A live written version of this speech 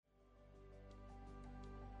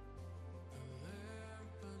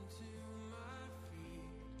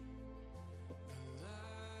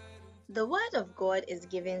The Word of God is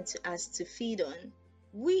given to us to feed on.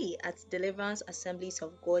 We at Deliverance Assemblies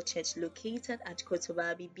of God Church, located at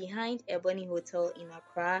Kotobabi behind Ebony Hotel in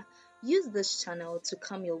Accra, use this channel to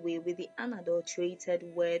come your way with the unadulterated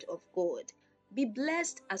Word of God. Be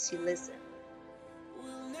blessed as you listen.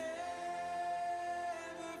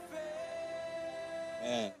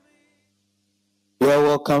 You are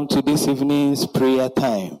welcome to this evening's prayer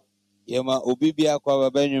time.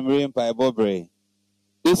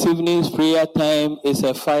 This evening's prayer time is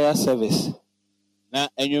a fire service. The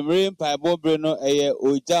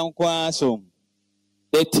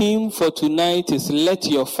theme for tonight is Let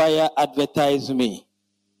Your Fire Advertise Me.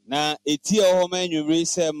 Let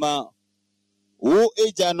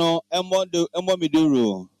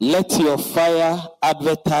your fire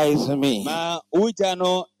advertise me.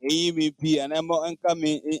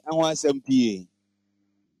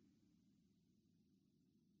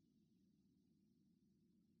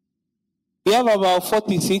 We have about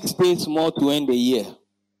 46 days more to end the year.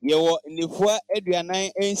 And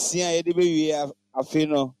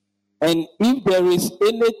if there is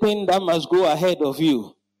anything that must go ahead of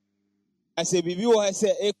you, and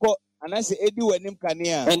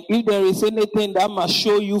if there is anything that must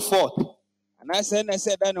show you forth,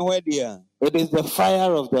 it is the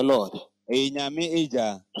fire of the Lord.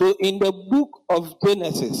 So in the book of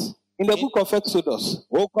Genesis, in the book of Exodus,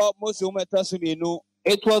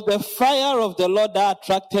 it was the fire of the Lord that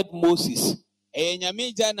attracted Moses. If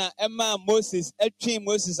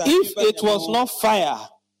it was not fire,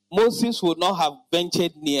 Moses would not have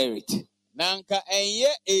ventured near it. So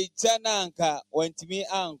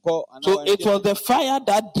it was the fire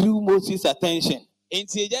that drew Moses' attention.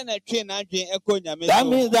 That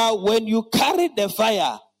means that when you carry the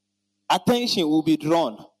fire, attention will be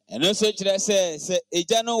drawn. Let's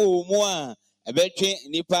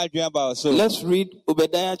read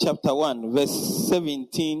Obadiah chapter 1, verse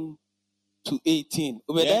 17 to 18.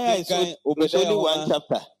 Obadiah is only one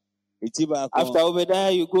chapter. After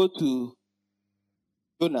Obadiah, you go to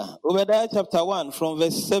Jonah. Obadiah chapter 1, from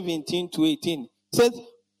verse 17 to 18. Says,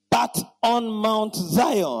 but on Mount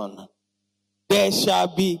Zion there shall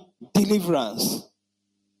be deliverance.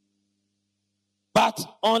 But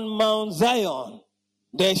on Mount Zion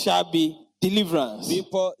there shall be deliverance.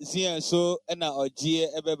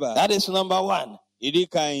 That is number one.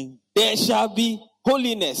 There shall be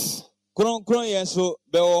holiness.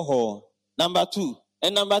 Number two.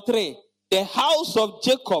 And number three, the house of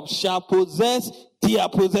Jacob shall possess their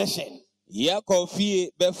possession.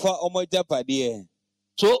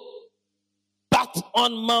 So, but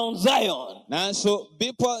on Mount Zion, there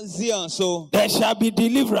shall be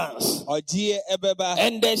deliverance,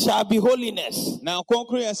 and there shall be holiness, and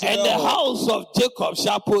the house of Jacob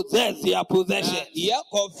shall possess their possession.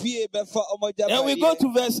 Then we go to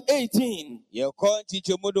verse 18. The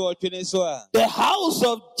house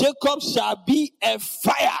of Jacob shall be a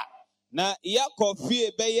fire.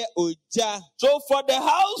 So for the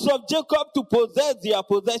house of Jacob to possess their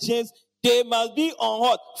possessions, they must be on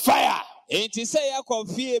what? Fire. And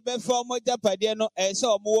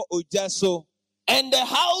the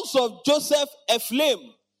house of Joseph a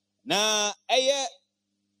flame.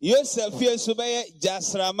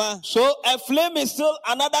 So a flame is still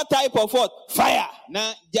another type of what? Fire.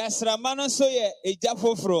 But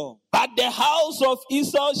the house of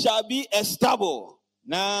Esau shall be a stubble.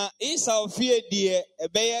 And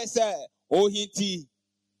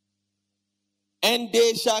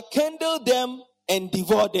they shall kindle them and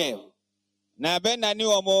devour them. And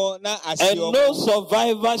no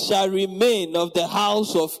survivor shall remain of the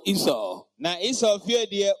house of Esau. For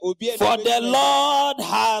the Lord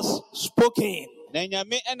has spoken.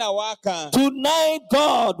 Tonight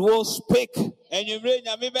God will speak.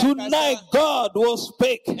 Tonight God will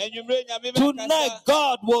speak. Tonight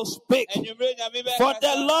God will speak. For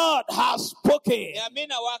the Lord has spoken.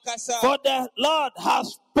 For the Lord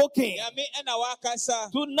has spoken.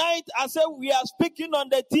 Tonight I said we are speaking on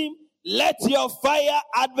the theme, let your fire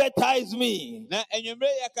advertise me. And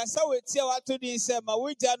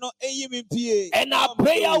our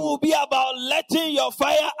prayer will be about letting your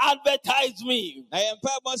fire advertise me.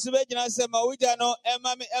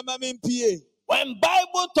 When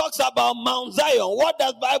Bible talks about Mount Zion, what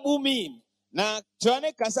does Bible mean? The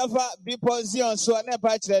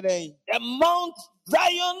Mount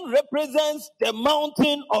Zion represents the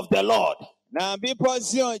mountain of the Lord. The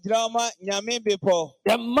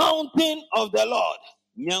mountain of the Lord.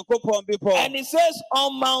 And it says,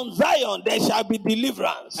 on Mount Zion there shall be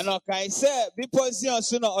deliverance. That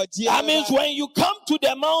means when you come to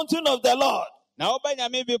the mountain of the Lord,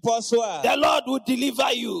 the Lord will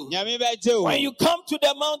deliver you. When you come to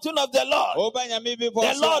the mountain of the Lord,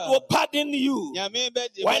 the Lord will pardon you.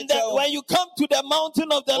 When you come to the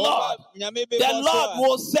mountain of the Lord, the Lord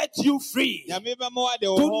will set you free.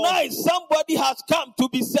 Tonight, somebody has come to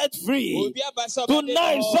be set free.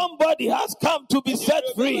 Tonight, somebody has come to be set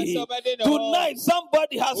free. Tonight,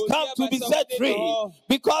 somebody has come to be set free.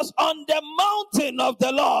 Because on the mountain of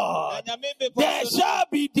the Lord, there shall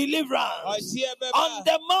be deliverance. On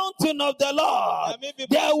the mountain of the Lord,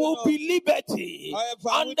 there will be liberty.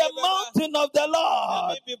 On the mountain of the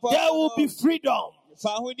Lord, there will be freedom.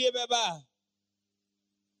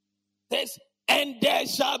 And there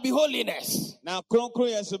shall be holiness. How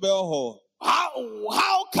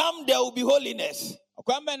come there will be holiness?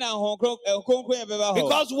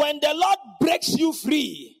 Because when the Lord breaks you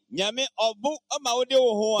free, then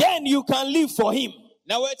you can live for Him.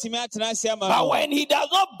 But when He does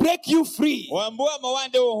not break you free,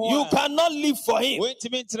 you cannot live for Him.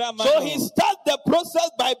 So He starts the process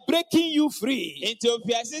by breaking you free. He starts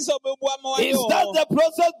the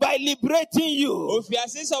process by liberating you. He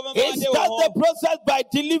starts the process by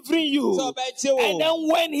delivering you. And then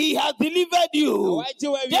when He has delivered you,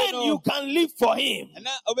 then you can live for Him.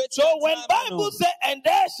 So when Bible says, and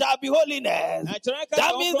there shall be holiness,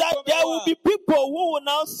 that means that there will be people who will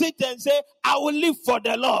now sit and say, I will live for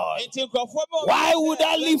the Lord. Why would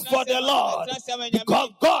I live for the Lord? Because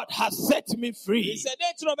God has set me free.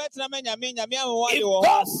 If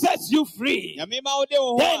God sets you free,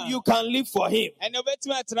 then you can live for Him.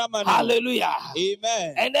 Hallelujah.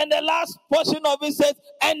 Amen. And then the last portion of it says,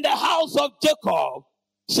 and the house of Jacob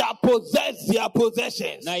shall possess their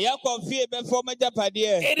possessions. It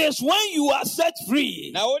is when you are set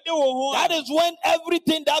free, that is when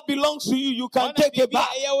everything that belongs to you, you can take it back.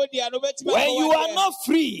 When you are not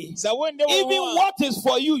free, even what is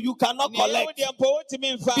for you, you cannot collect.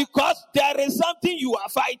 Because there is something you are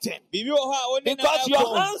fighting. Because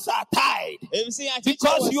your hands are tied.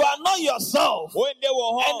 Because you are not yourself.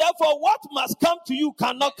 And therefore what must come to you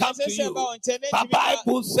cannot come to you. The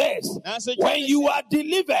Bible says, when you are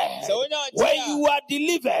delivered, when you are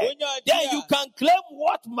delivered, then you can claim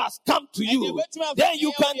what must come to you. Then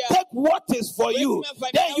you can take what is for you.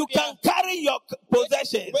 Then you can carry your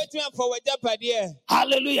possessions.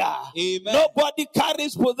 Hallelujah. Amen. Nobody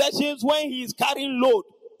carries possessions when he is carrying load.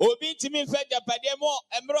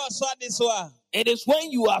 It is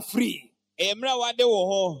when you are free.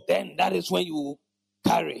 Then that is when you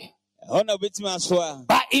carry.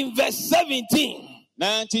 But in verse 17,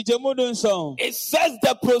 it says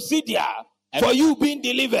the procedure for you being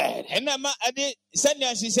delivered.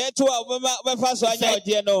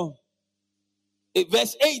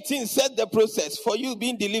 Verse 18 says the process for you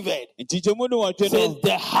being delivered. It says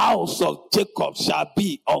the house of Jacob shall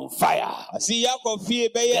be on fire.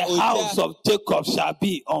 The house of Jacob shall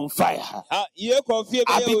be on fire. I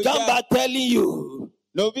began by telling you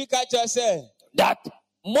that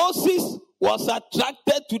Moses was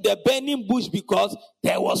attracted to the burning bush because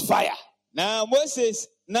there was fire. Now Moses,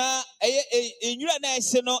 if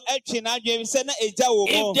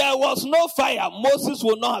there was no fire, Moses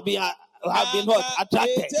would not have been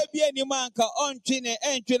attracted.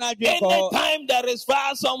 Anytime there is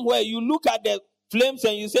fire somewhere, you look at the flames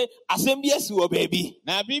and you say, baby.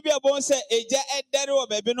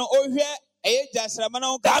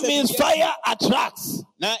 That means fire attracts.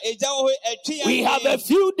 We have a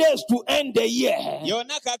few days to end the year. And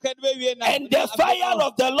the fire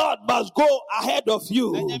of the Lord must go ahead of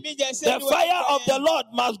you. The fire of the Lord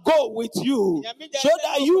must go with you. So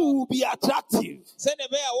that you will be attractive. So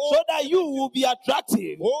that you will be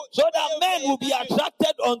attractive. So that men will be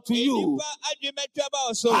attracted unto you.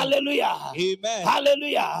 Hallelujah. Amen.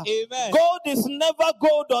 Hallelujah. Amen. Gold is never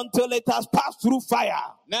gold until it has passed through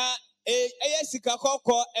fire.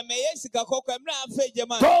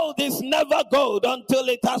 Gold is never gold until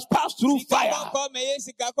it has passed through fire.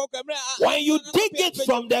 When you dig it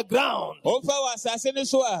from the ground,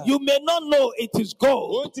 you may not know it is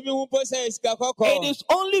gold. It is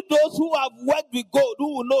only those who have worked with gold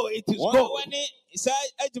who will know it is gold.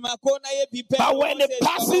 But when it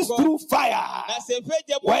passes through fire,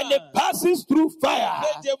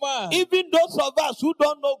 even those of us who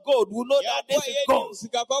don't know gold will know that this is gold.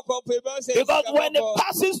 Because when it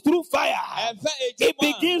passes through fire, it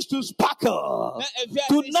begins to sparkle.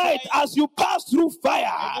 Tonight, as you pass through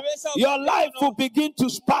fire, your life will begin to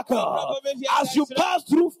sparkle. As you pass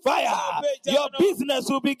through fire, your business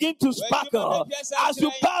will begin to sparkle. As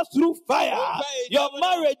you pass through fire, your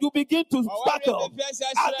marriage will begin to sparkle.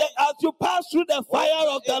 yourself. As you pass through the fire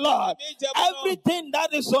of the Lord, everything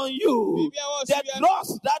that is on you, the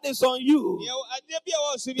dross that is on you,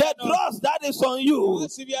 the dross that is on you,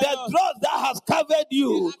 the dross that has covered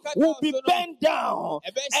you will be bent down,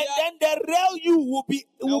 and then the real you will be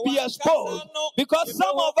exposed. Because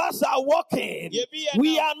some of us are walking,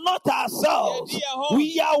 we are not ourselves.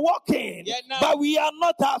 We are walking, but we are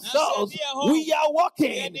not ourselves. We are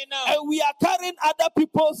walking, and we are carrying other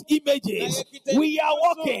people's images. We are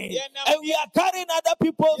walking, and we are carrying other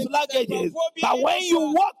people's luggages. But when you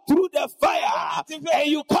walk through the fire and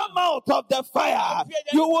you come out of the fire,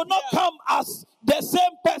 you will not come as the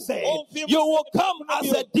same person. You will come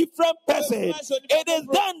as a different person. It is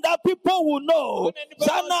then that people will know.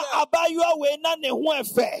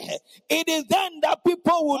 It is then that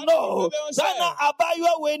people will know.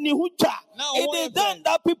 It is then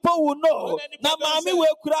that people will know.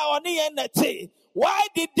 Why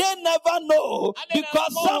did they never know?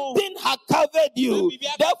 Because something had covered you.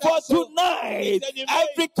 Therefore, tonight,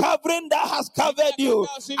 every covering that has covered you,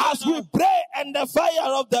 as we pray and the fire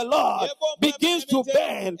of the Lord begins to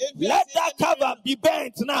burn, let that cover be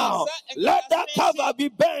burnt now. Let that cover be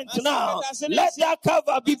burnt now. Let that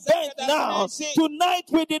cover be burnt now. Tonight,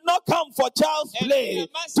 we did not come for child's play.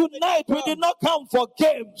 Tonight, we did not come for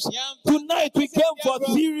games. Tonight, we came for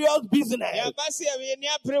serious business.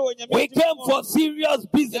 We came for serious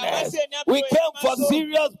business. We came for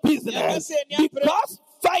serious business because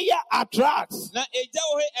fire attracts.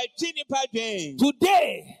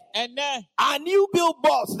 Today, our new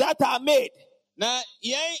billboards that are made,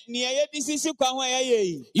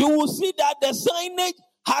 you will see that the signage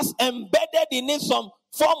has embedded in it some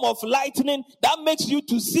form of lightning that makes you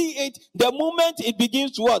to see it the moment it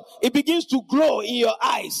begins to what? It begins to glow in your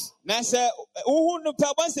eyes.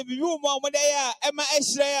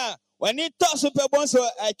 But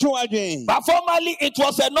formerly it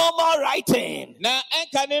was a normal writing. But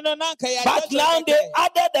now they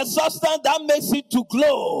added a substance that makes it to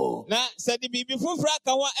glow. So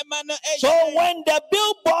when the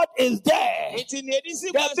billboard is there,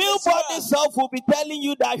 the billboard itself will be telling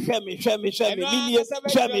you that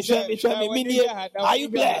are you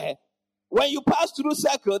clear? When you pass through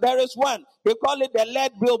circle, there is one. They call it the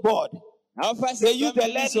LED billboard. They use the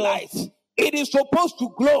LED light. It is supposed to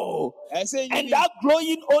glow, and that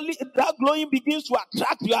glowing begins to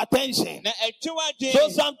attract your attention. So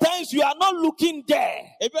sometimes you are not looking there,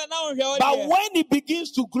 but when it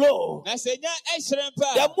begins to glow,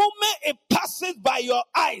 the moment it passes by your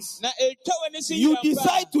eyes, you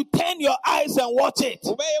decide to turn your eyes and watch it.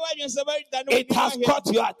 It has caught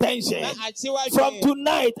your attention. From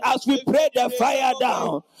tonight, as we pray the fire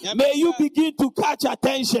down, may you begin to catch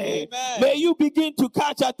attention. May you begin to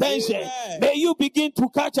catch attention. May you begin to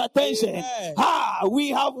catch attention. We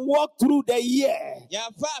have walked through the year.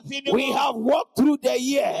 We have walked through the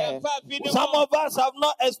year. Some of us have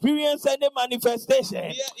not experienced any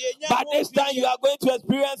manifestation. But this time you are going to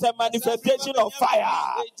experience a manifestation of fire.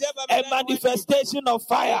 A manifestation of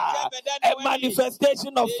fire. A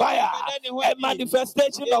manifestation of fire. A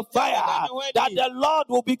manifestation of fire. That the Lord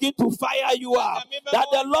will begin to fire you up. That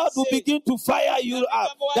the Lord will begin to fire you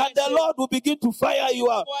up. That the Lord will begin to fire you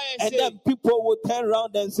up. And then people will turn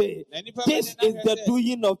around and say, this is the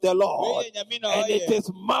doing of the Lord, and it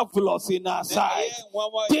is marvelous in our sight.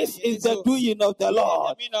 This is the doing of the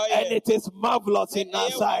Lord, and it is marvelous in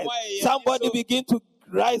our sight. Somebody begin to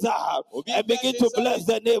rise up and begin to bless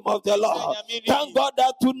the name of the Lord. Thank God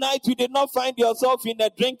that tonight you did not find yourself in a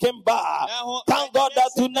drinking bar. Thank God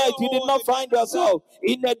that tonight you did not find yourself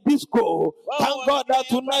in a disco. Thank God that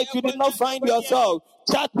tonight you did not find yourself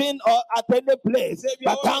chatting or at any place.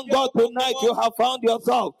 But thank God tonight you have found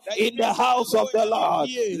yourself in the house of the Lord.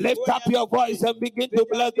 Lift up your voice and begin to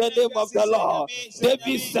bless the name of the Lord.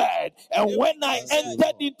 David said, and when I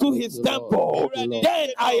entered into his temple, then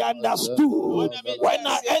I understood. When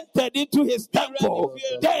I entered into his temple,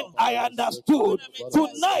 then I understood.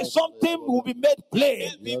 Tonight something will be made plain.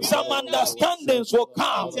 Some understandings will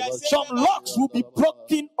come. Some locks will be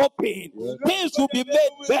broken open. Things will be made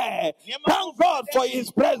bare. Thank God for his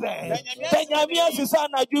presence. For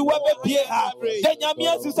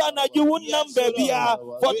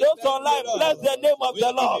those online, bless the name of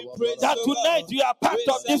the Lord. That tonight you are part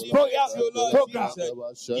of this program.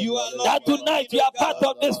 That tonight you are part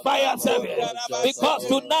of this fire service. Because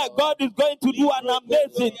tonight God is going to do an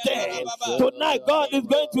amazing thing. Tonight God is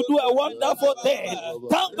going to do a wonderful thing.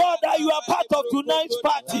 Thank God that you are part of tonight's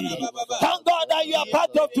party. Thank God that you are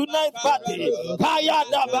part of tonight's party.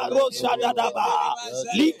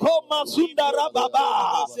 Likoma Sundara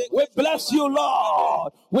Baba. We bless you,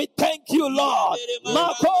 Lord. We thank you, Lord.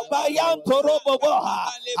 Mako Bayanto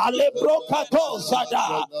Roboboha. Alebrokato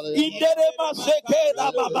Sada. Inderema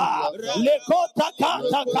Sekera Baba. Lekota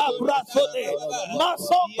Kata Kabrasode.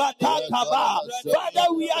 Maso Batakaba.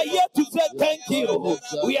 Father, we are here to say thank you.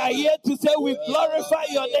 We are here to say we glorify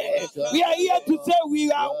your name. We are here to say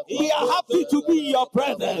we are happy to be in your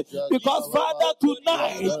presence. Because Father,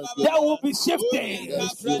 tonight there will be shifting.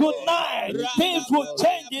 Tonight things will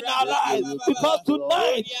change in our lives. Because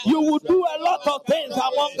tonight you will do a lot of things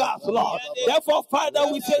among us, Lord. Therefore, Father,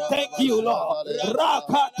 we say thank you, Lord.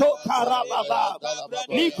 Rakato Karababa.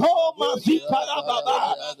 Liko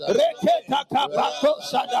Mazikarababa. Reketa Kabato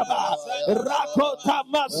Sadaba. Rakota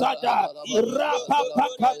Masada.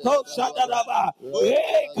 Rapapakato Sadaraba.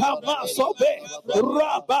 Ekamasobe.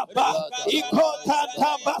 Rababa. Ikota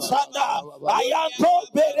Tabasanda. Ayanto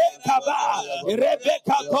Berekaba.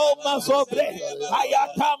 Rebecca Tomasobre.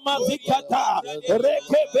 Ayata Mazikata.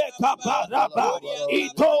 Rekebeka Baraba.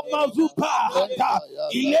 Ito Mazupa.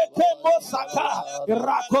 Ileke Mosaka.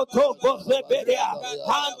 Rakoto Boseberia.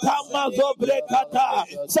 Anta Mazobre Kata.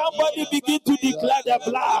 Somebody begin to declare the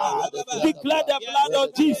blood. Declare the blood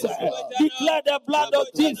of Jesus. Declare the blood of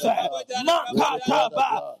Jesus.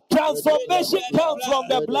 Makataba. Transformation comes from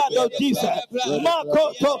the blood of Jesus.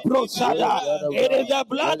 Makoto Prosada. It is the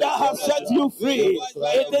blood that has set you free.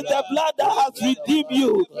 It is the blood that has redeemed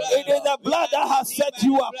you. It is the blood that has set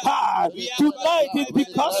you apart. Tonight is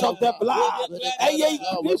because of the blood.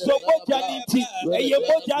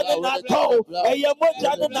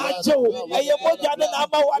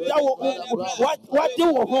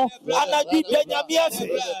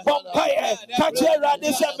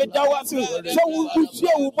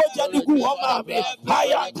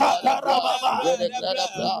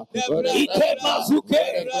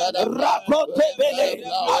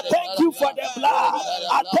 I thank you for the blood.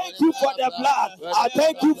 I thank you for the blood. I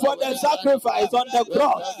thank you for the sacrifice on the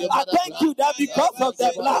cross. I thank you that because of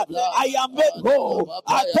the blood I am made whole.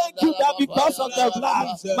 I thank you that because of the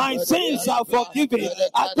blood my sins are forgiven.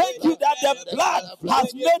 I thank you that the blood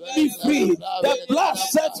has made me free. The blood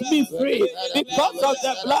sets me free. Because of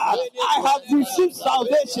the blood I have received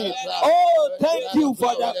salvation. Oh, thank you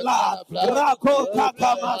for the blood. Rako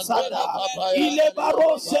Takamasada.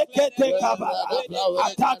 Ilebaro Sekete Kabara.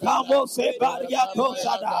 Atakamo Sebariato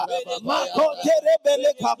Sada. Mako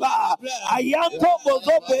Terebele Kaba. Ayanto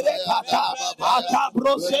Bozo Berekata.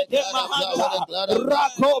 Atabro Sede Mahanta.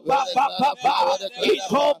 Rako Baba Baba.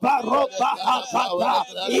 Ito Baroba Hakata.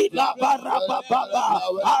 Ila Baraba Baba.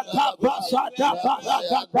 Atabasada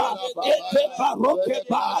Barakata. Ete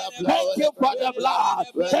Barokeba. Thank you for the blood.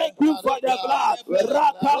 Thank you for the blood.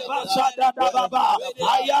 Rakabasada Baba.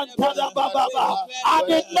 Ayanta Baba. I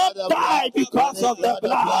did not die because of the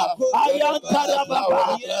blood. Ayanta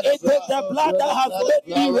Baba. It is the blood that has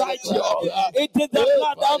made me righteous. It is the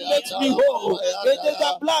blood that makes me whole. It is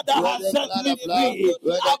the blood that has set me free.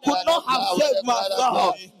 I could not have saved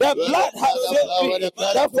myself. The blood has saved me.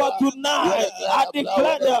 Therefore tonight I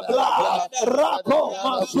declare the blood. Rako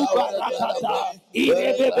Masuba Rakata.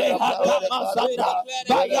 Irebebe Hakama Sanda.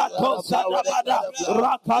 Bayato Sadabada.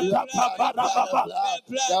 Rakata Kabarababa.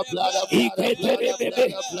 Iketerebebe.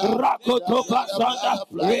 Rakoto Basanda.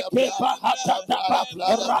 Rekepa Hatata.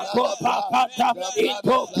 Rakopa Hata.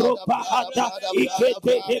 Ito Propa Hata.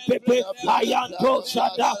 Iketerebebe. Ayanto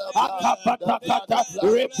Sada. Akapata Kata.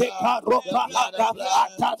 Repeka Ropa Hata.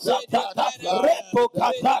 Atasatata.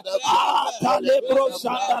 Repokata. Atalebro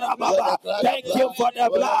Sandarababa. Thank you for the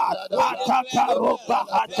blood. Ataka Ropa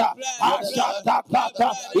Hata. Ashatakata.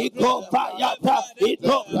 Iko Payata.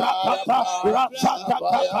 Ito Rakata.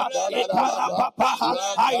 Rasatakata. Ikarababa.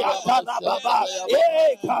 Ayatarababa.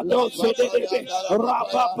 Ekado Sedebe.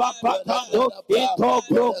 Rababa Kando. Ito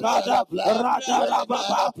Brokada.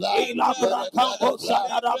 Radarababa. Ilabrakambo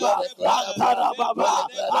Sadaraba. Atarababa.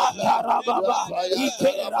 Atarababa.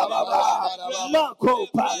 Ikerababa. Mako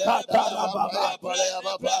Pakatarababa.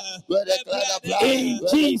 In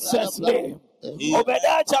Jesus' name.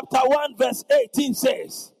 Obadiah chapter 1 verse 18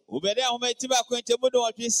 says,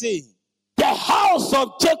 the house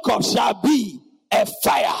of Jacob shall be a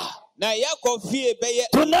fire.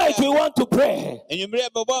 Tonight we want to pray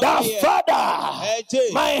that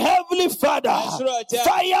Father, my heavenly Father,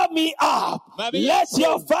 fire me up. Let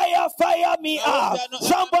your fire fire me up.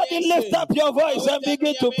 Somebody lift up your voice and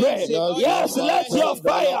begin to pray. Yes, let your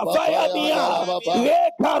fire fire me up.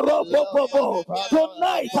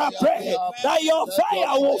 Tonight I pray that your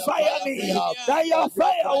fire will fire me. That your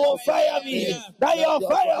fire will fire me. That your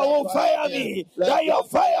fire will fire me. That your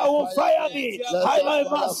fire will fire me.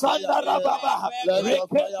 Sadarababa,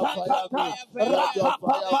 Reketata,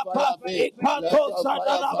 Rapapapa, Ikato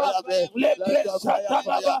Sadaraba, Lebre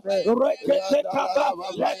Sadaraba,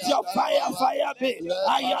 Reketekaba, let your fire be.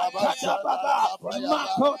 Ayatadababa,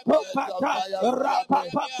 Makoto Pata,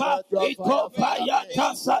 Rapapapa, Itopaya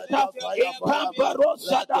Tasata, Ikambaro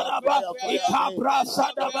Sadaraba, Ikabra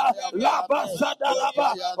Sadaba, Laba Sadaraba,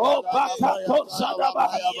 Obakato Sadaba,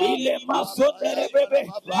 Ilema Soderebebe,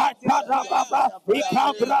 Hatarababa,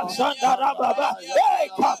 Ikabra Sadarababa,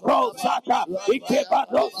 Ekabro Sata,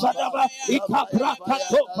 Ikebado Sadaba, Ikabra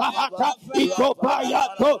Kato Bahata,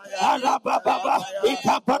 Ikopayato, Arababa,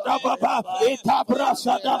 Ikapadababa, Itabra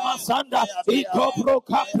Sadama Sanda, Ikobro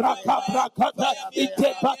Kapra Kata,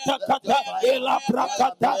 Itepatakata, Ela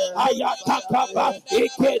Prakata, Ayatakaba,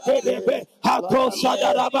 Ikedebe, Hato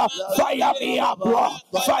Sadaraba, fire me up, Lord,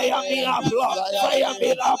 fire me up, Lord, fire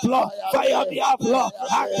me up, Lord, fire me up, Lord,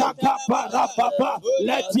 Atakaparababa,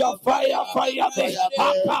 let your fire me,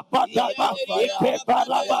 Akapadaba,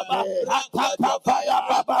 Ikeparababa,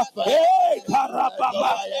 Atakaparababa, Hey,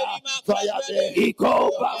 Karababa, Iko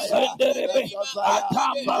Basenderebe,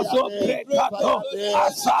 Atamazo Prekato,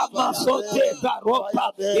 Asama Sote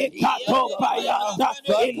Garopa, Ikato Payata,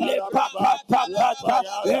 Ilepakata,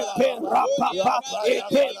 Eke Rapapa,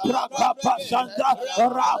 Eke Prakapa Santa,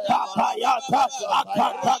 Rapapayata,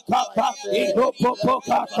 Akata Kapa,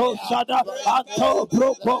 Iropopokato Sada, Anto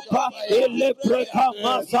Prokopa, Ilepreka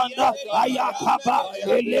Masanda, Ayakaba,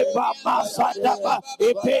 Ileba Masadaba,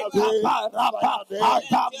 Ipeka Rapa,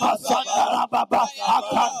 Atama Baba,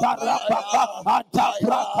 Akatarababa,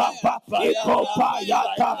 Ataprakapa,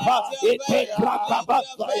 Ikopayatapa, Itekrakaba,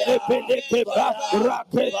 Ipelekeba,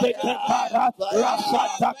 Raketekara,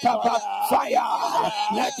 Rasatakaba, fire,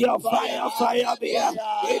 let your fire be,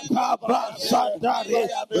 Ikaba Sandari,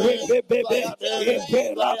 Rebebe,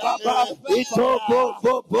 Ikerababa,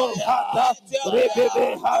 Itobo Hata, Rebebe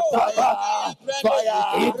Hataba, fire,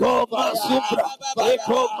 Iko Masumbra,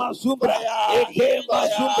 Iko Masumbra, Ike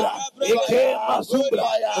Masumbra, Ike Masumbra,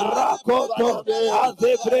 Rakoto,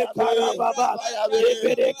 Azebre Karababa,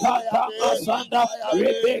 Rebebe Kata Masanda,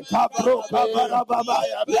 Rebecca Pro Kabarababa,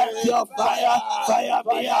 let your fire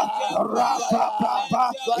be,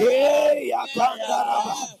 Rapapa,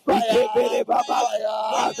 Yakandaraba, Ike Baba,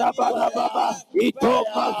 Adababa, Ito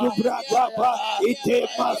Mazubra Baba, Ite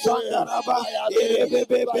Masandaraba,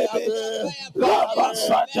 Rebebe, Laba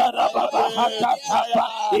Sandarababa, Hatapa,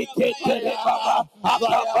 Ike Baba,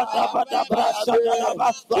 Akabada Brasadaraba,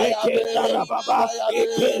 Ike Darababa,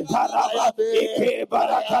 Ike Taraba, Ike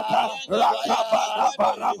Barakata,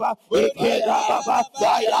 Rakababa, Ike Darababa,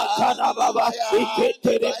 Ayakanababa, Ike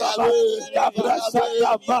Terebaba,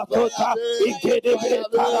 Dabrasada Makota, Ike Debe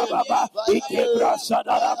Tarababa, Ike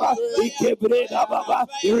Brasadaraba, Ike Breda Baba,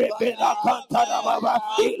 Rebena Kantarababa,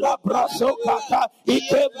 Ila Braso Kata,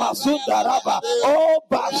 Ike Masundaraba, O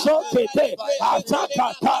Baso Kete,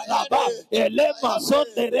 Atakata Naba, Elema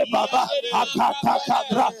Sondere Baba,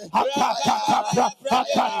 Akatakabra, Akatakabra,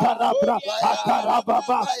 Akatarabra,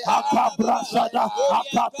 Akarababa, Akabrasada,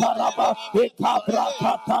 Akataraba, Ekabra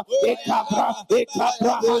Kata,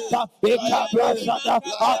 Ekabra Hata, Ekabrasada,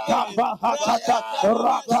 Akaba Hakata,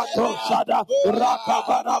 Rakato Sada,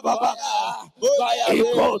 Rakabarababa,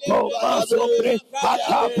 Ikoto Masobre,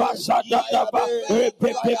 Akaba Sada Daba,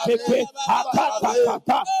 Pepe,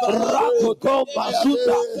 Akatakata, Rakoto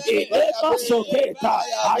Masuda, Ilema Soketa,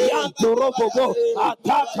 Ayanto Robobo,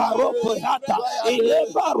 Ataka Robo Hata,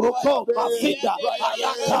 Ilema Roko Mafida,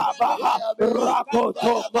 Ayanta Baha,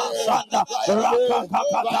 Rakoto Masanda,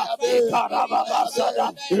 Rakakakata, Ikarababa Sada,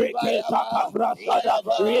 Riketa Kabrasada,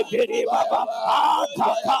 Ribiri Baba,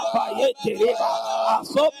 Ataka Yetiriba,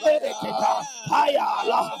 Asopereketa,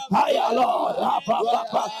 Hayala,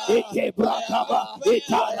 Rababa, Ikebrakaba,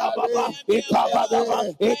 Itarababa, Ikabadaba,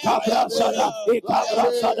 Ikabrasada,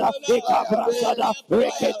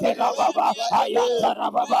 Reketerababa,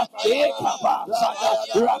 Ayatarababa, Ikabasada,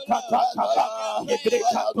 Rakatakaba,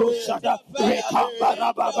 Ibrikatusada,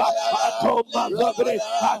 Rekabarababa, Atoma Zobre,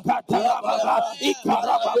 Akatarababa,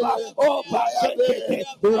 Ikarababa, Oba Sekete,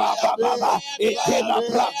 Rabababa,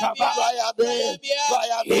 Ikelabrakaba,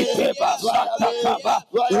 Ikebasatakaba,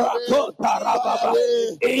 Rakotarababa,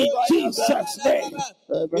 in Jesus' name.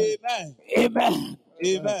 Amen.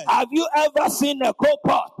 Amen. Have you ever seen a coal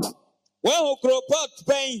pot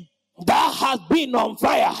that has been on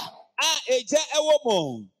fire?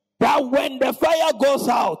 That when the fire goes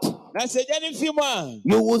out,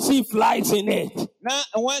 you will see flies in it.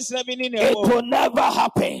 It will never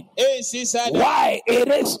happen. Why? It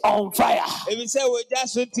is on fire.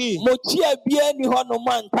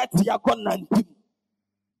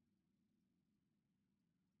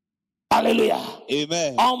 Hallelujah.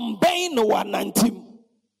 Amen. Obeying one antim.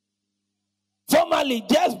 Formerly,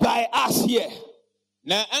 just by us here,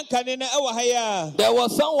 there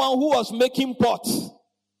was someone who was making pots.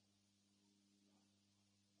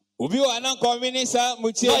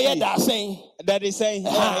 That is saying,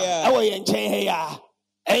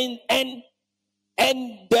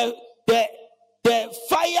 and the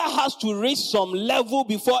fire has to reach some level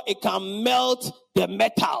before it can melt the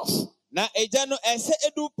metals. So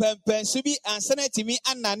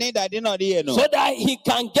that he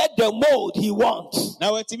can get the mold he wants.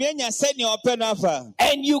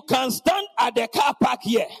 And you can stand at the car park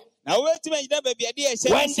here. When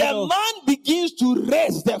the man begins to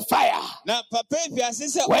raise the fire,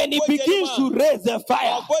 when he begins to raise the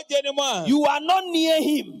fire, you are not near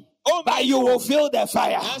him, but you will feel the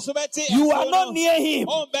fire. You are not near him,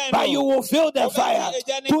 but you will feel the fire.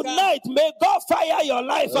 Tonight, may God fire your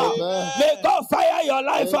life up. May God fire your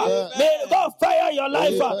life up. May God fire your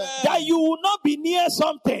life up. That you will not be near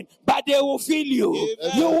something, but they will feel you.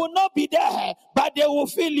 You will not be there, but they will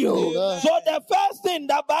feel you. So the first thing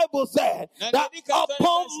the Bible said, that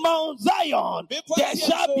upon Mount Zion there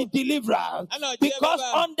shall be deliverance. Because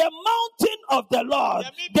on the mountain of the Lord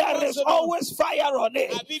there is always fire on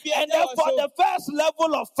it. And therefore the first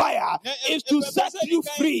level of fire is to set you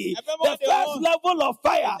free. The first level of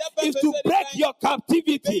fire is to break your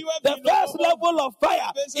captivity. The first level of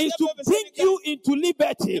fire is to bring you into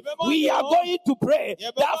liberty. We are going to pray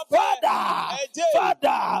that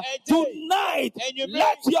Father, tonight,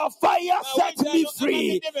 let your fire set me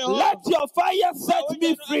free. Let your fire set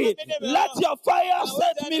me free. Let your fire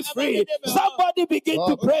set me free. Somebody begin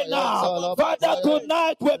to pray now. Father,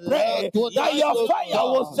 tonight we pray that your fire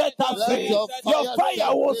will set us free. Your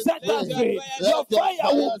fire will set us free. Your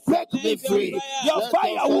fire will break me free. Your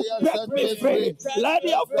fire will break me free. Let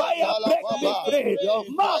your fire break me free.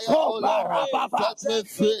 Marco Barababa.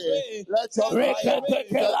 Let your fire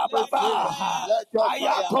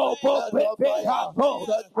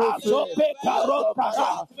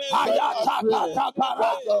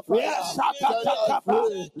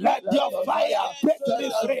let your fire break me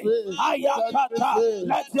free. Ayakata,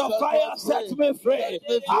 let your fire set me free.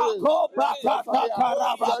 Akoba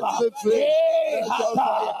Karababa.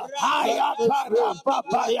 Ayakara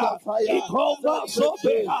Papaya. Ikoma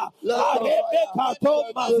Sobeha. Arebeka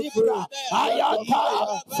Tomazibra. Ayata.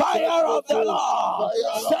 Fire of the Lord,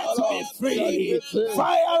 set me free.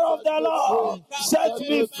 Fire of the Lord, set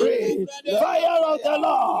me free. Fire of the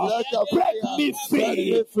Lord, break me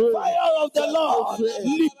free. Fire of the Lord,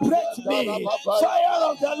 liberate me. Fire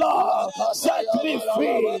of the Lord, set me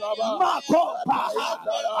free. Makopa,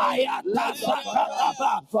 ayata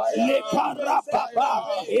sakataba, lekarapapa,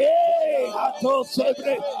 ato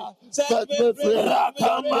sebre. Set me free.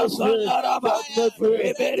 Rakama sandaraba,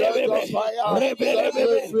 rebelebe,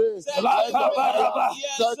 Lakabaraba,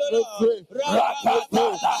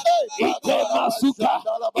 Rakatada, Ite Masuka,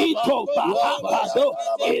 Ito Bahado,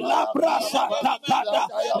 Elabrasa Takada,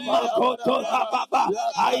 Makoto Baba,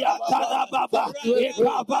 Ayatada Baba,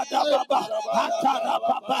 Ekabada Baba, Atada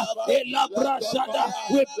Baba, Elabrasada.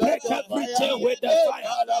 We break everything with the fire.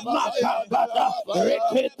 Makabada,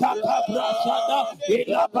 Reketa Kabrasada,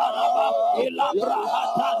 Elabaraba,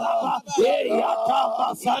 Elabrahatada, Eyata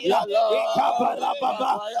Masada,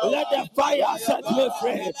 Ekabaraba. Let the fire set me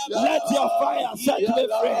free. Let your fire set me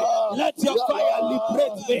free. Let your fire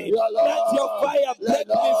liberate me. Let your fire break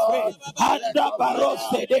me free. Anda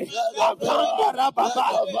barosede, akanda rababa,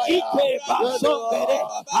 ike basokede,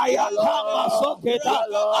 ayakama sokeda,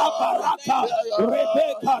 abaraka,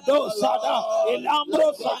 Rebecca dosada, ilambro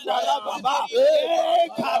sada rababa,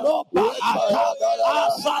 karopa ata,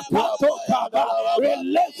 asata tokada.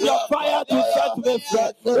 Release your fire to set me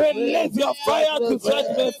free. Release your fire to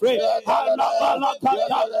set me free.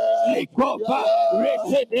 Alabalakata, Likopa,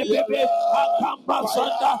 Rete de Bebe, Akamba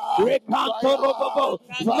Sanda, Rekanto Robobo,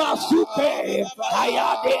 Masuke,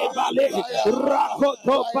 Ayade Bale,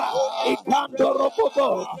 Rakotopa, Ikando Robobo,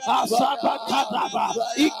 Asaba Kadaba,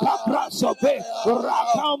 Ikapra Sope,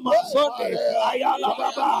 Rakama Sonde, Ayala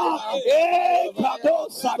Baba, Ekado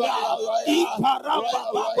Saga, Ikaramba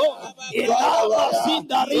Babo, Ilama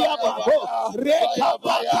Sindaria Babo,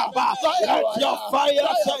 Rekabakaba. Let your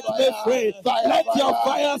fire set me free. Let your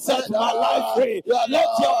fire set my life free. Let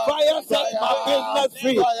your fire set my business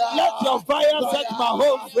free. Let your fire set my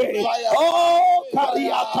home free. Oh,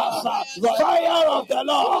 Kariatasa, fire of the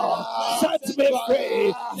Lord, set me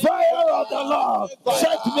free. Fire of the Lord,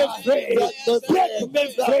 set me free. Break me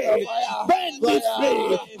free. Bend me free.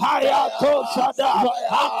 Hayato Sada,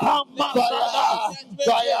 Akama Sada,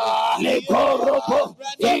 Legorobo,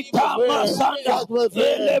 Itama Masanda,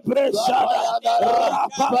 Elebreshada,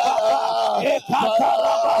 Rapapa,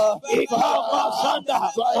 Ekataraba, Ikamasanda,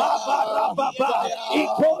 Abarababa,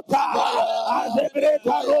 Ikota,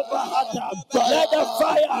 Azebreka Robahata. Let the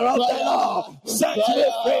fire of the Lord set me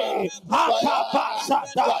free.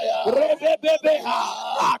 Akapasata, Rebebebeha,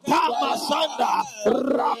 Akamasanda,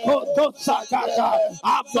 Rakoto Sakata,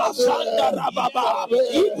 Amasanda Rababa,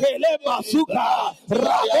 Ikele Masuka,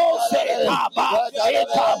 Rabose Kaba,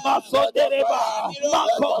 Ekamasodereba,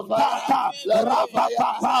 Makotata,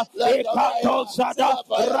 Rababa, Ekatosada,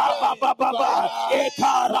 Rababa,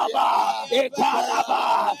 Ekaraba, Ekaraba,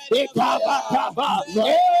 Ekabataba,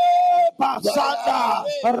 Pasanda,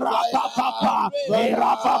 Rapapa,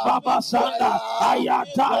 Rapapa Sanda,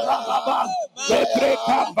 Ayata Rababa,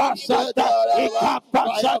 Ebreka Basanda,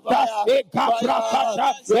 Ekapasata, Ekaprapata,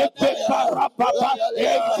 Epeparapapa,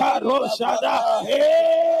 Ekaroshada,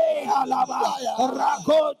 Alaba,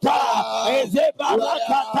 Rakota,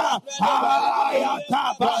 Ezebarakata,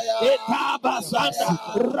 Ayataba, Etabasanda,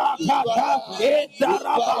 Rakata,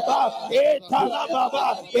 Etarababa, Etalababa,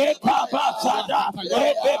 Ekabasada,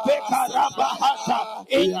 Ebebekarabahata,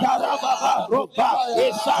 Etarababa, Roba,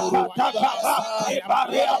 Esakatakaba,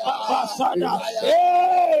 Ebareababasada,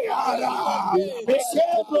 Ara,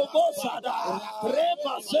 Ekebobosada,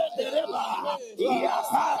 Rema Sendereba,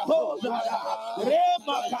 Iakatozada,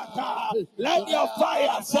 Rema Kata, let your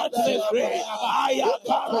fire set me free.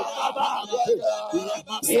 Ayatarababa,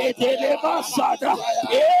 Edelebasada,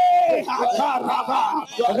 Akaraba,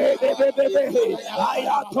 Rebebebe,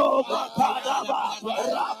 Ayatoma Kadaba,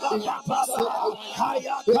 Rababa,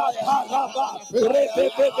 Ayakataraba,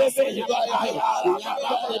 Rebebebe,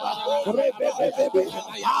 Ayaraba, Rebebebe,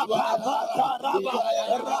 Akabataraba,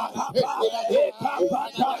 Rakaba,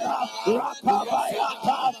 Ekapatara,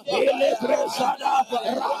 Rakabayata, Elebresada,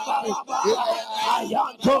 Rababa,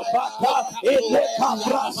 Ayantopata,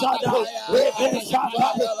 Elekabrasada, Rebesata,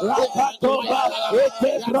 Rakatoba,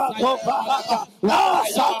 Etebratoba,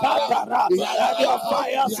 Sakatara, let your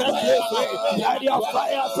fire set me free, let your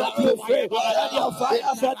fire set me free, let your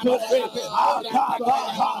fire set me free.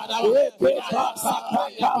 Akababa,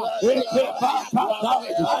 Ekepakata, Ekepakata,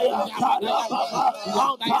 Ayatarababa,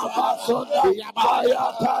 Ankabasunda,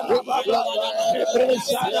 Ayatarababa,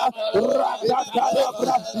 Ebresada,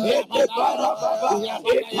 Rakatarabra, Ekeparababa,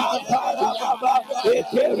 Ekatarababa,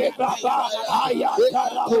 Ekerebaba,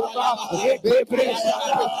 Ayatarababa,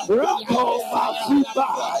 Ekebresada, Rakobasuba,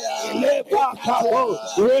 Lebakabo,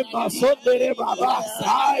 Remasondere Baba,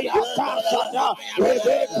 Ayatasada,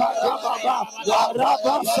 Rebecca Rababa,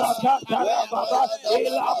 Arabasaka Rababa,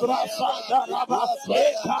 Elabrasada Rabba,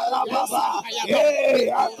 Ekarababa,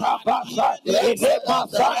 Akabasa,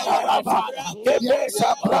 Ebasada Rabba,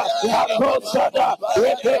 Ebesabra, Yakosada,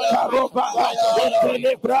 Rebecca Robaba,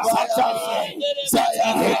 Ekelebra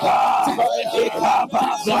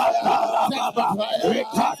Ekabasa Rababa,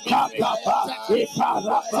 Rekataba,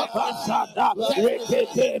 Ekarababa,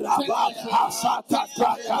 Reketeraba, Asataka,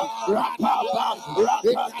 Rakaba,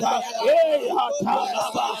 Rakata,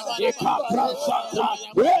 Ehataraba, Ekaprasata,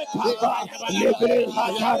 Rekaba, Libre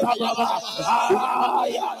Hatarababa,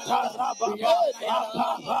 Ayatarababa,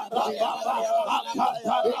 Akabarababa,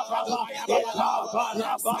 Akatarababa,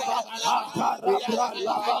 Ekabarababa,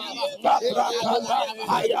 Akarabralaba, Kabrakata,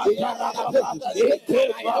 Ayatarababa,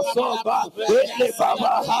 Ekebasoba,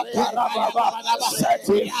 Elebaba, Hatarababa, set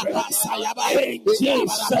it free. In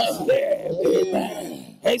Jesus' name,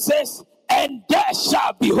 amen. It says, and there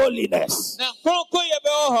shall be holiness.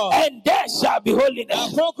 And there shall be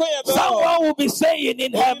holiness. Someone will be saying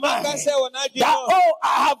in her mind that, oh,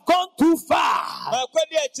 I have gone too far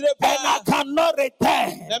and I cannot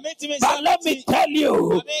return. But let me tell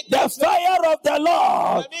you, the fire of the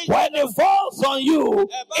Lord, when it falls on you,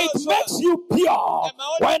 it makes you pure.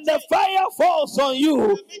 When the fire falls on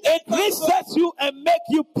you, it resets you and makes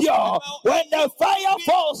you pure. When the fire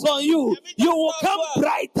falls on you, you will come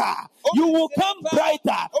brighter. You will come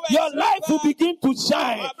brighter. Your life will begin to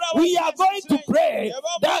shine. We are going to pray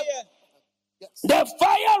that the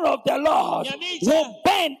fire of the Lord will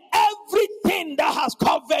burn everything that has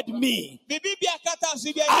covered me. We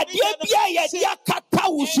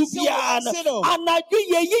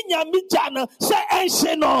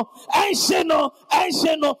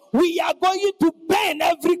are going to burn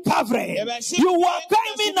every covering. You are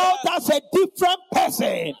coming out as a different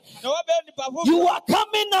person. You are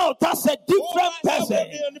coming out as a different person.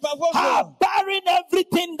 Bearing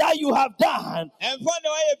everything that you have done,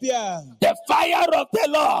 the fire of the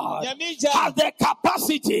Lord has the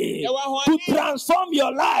capacity to transform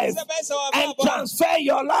your life and transfer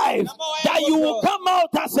your life, that you will come out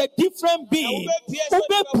as a different being.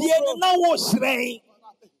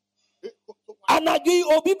 Anagi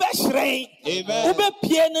obi be shrine. Ube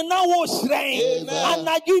piene na wo shrine.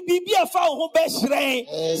 Anagi bibi afa ho be shrine.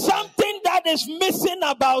 Something that is missing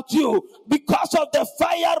about you because of the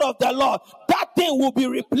fire of the Lord, that thing will be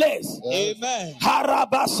replaced. Amen.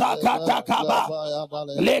 Harabasa katakaba.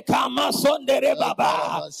 Lekama sondere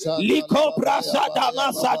baba. Liko prasada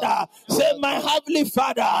masada. Say, my heavenly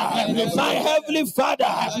Father, my heavenly Father,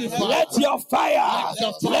 let your fire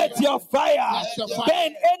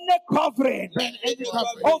burn any covering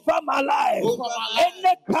over my life,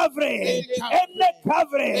 any covering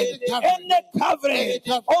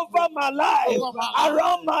over my life,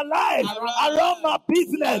 around my life, around my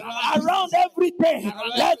business, around everything.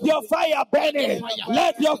 Let your fire burn it.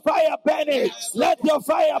 Let your fire burn it. Let your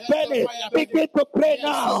fire burn it. Begin to pray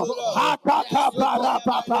now. Hataka para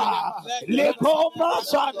papa. Lekoma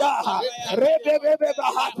sada. Rebebebe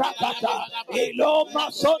hatakata. Iloma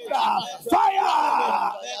sonda.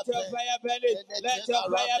 Fire. Let your fire burn it. Let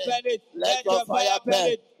your fire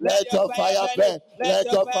burn. Let your fire burn.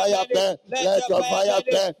 Let your fire burn. Let your fire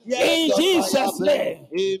burn. In Jesus' name.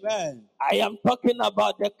 Amen. I am talking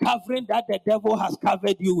about the covering that the devil has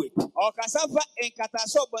covered you with.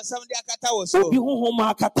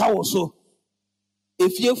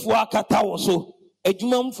 If you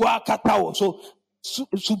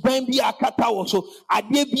suban bi akata wo so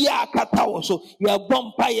ade bi akata wo so ye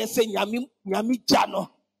bompa ye se nyami ja no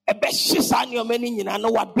e be hye sa ne o mani nyina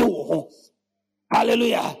no wade wo ho.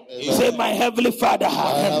 Hallelujah. Amen. Say, my heavenly Father,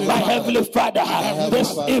 my heavenly Father,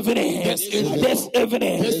 this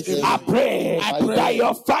evening, I pray that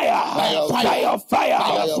your fire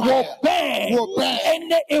will burn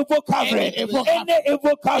any evil covering,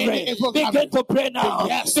 Begin to pray now.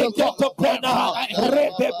 Begin to pray now.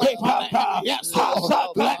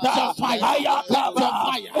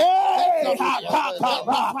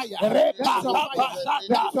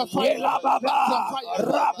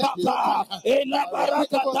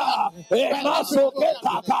 Barakata,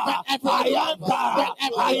 Emasoketaka, Ayanta,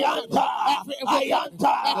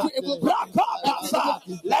 Rakata,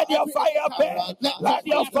 let your fire burn, let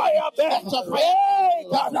your fire burn. Hey,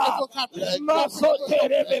 God,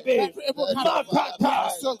 Masotere baby,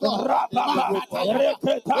 Makata, Rapapa,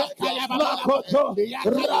 Reketa, Makoto,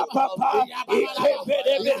 Rapapa,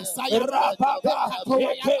 Ikebebe, Rapapa,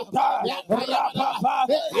 Iketa, Rapapa,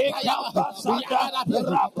 Ikapasada,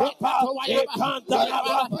 Rapapa,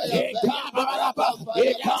 Ekandaraba, Ekambaraba,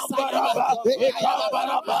 Ekambaraba,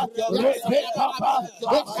 Ekambaraba, Repekapa,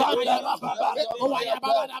 Asandaraba,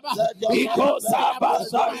 Ikosaba,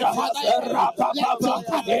 Sanda, Rapapa,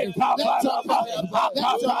 Ekambaraba,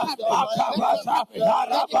 Akata, Akabata,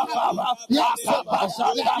 Arababa,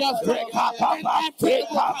 Akabasanda, Rekapapa,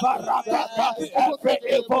 Ekabarabata, every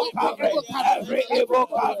evil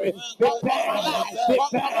covering, prepare,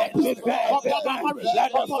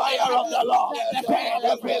 let the fire of the Lord burn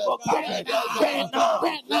every evil covering, burn now,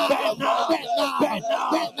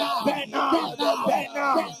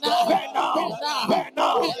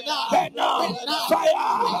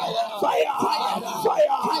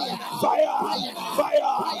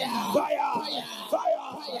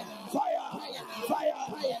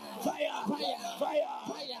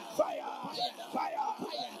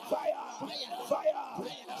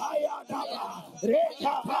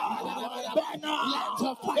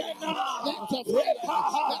 fire,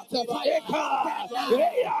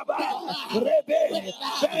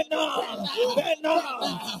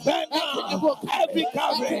 every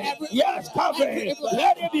covering, yes, covering,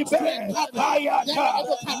 let it be burned.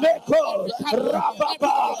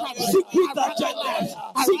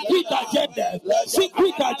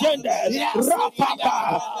 Secret agendas,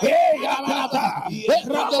 Rapapa,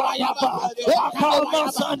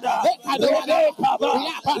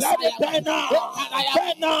 let it burn now,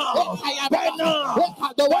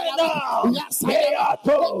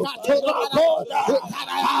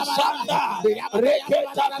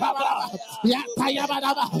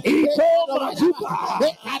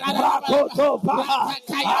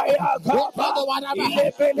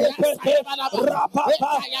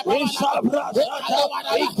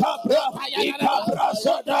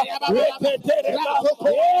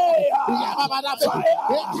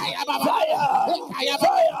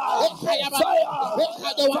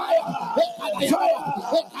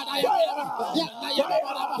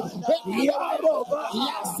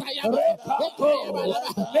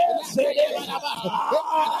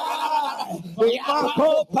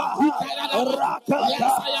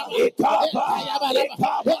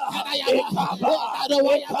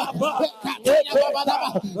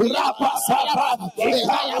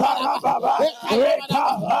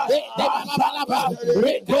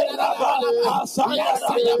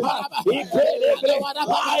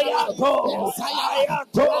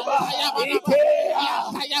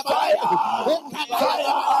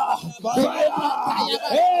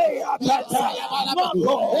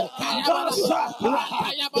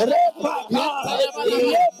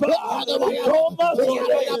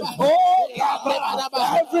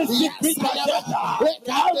 Every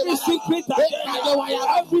secret agenda,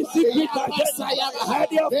 every secret agenda, every secret agenda,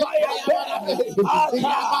 let your fire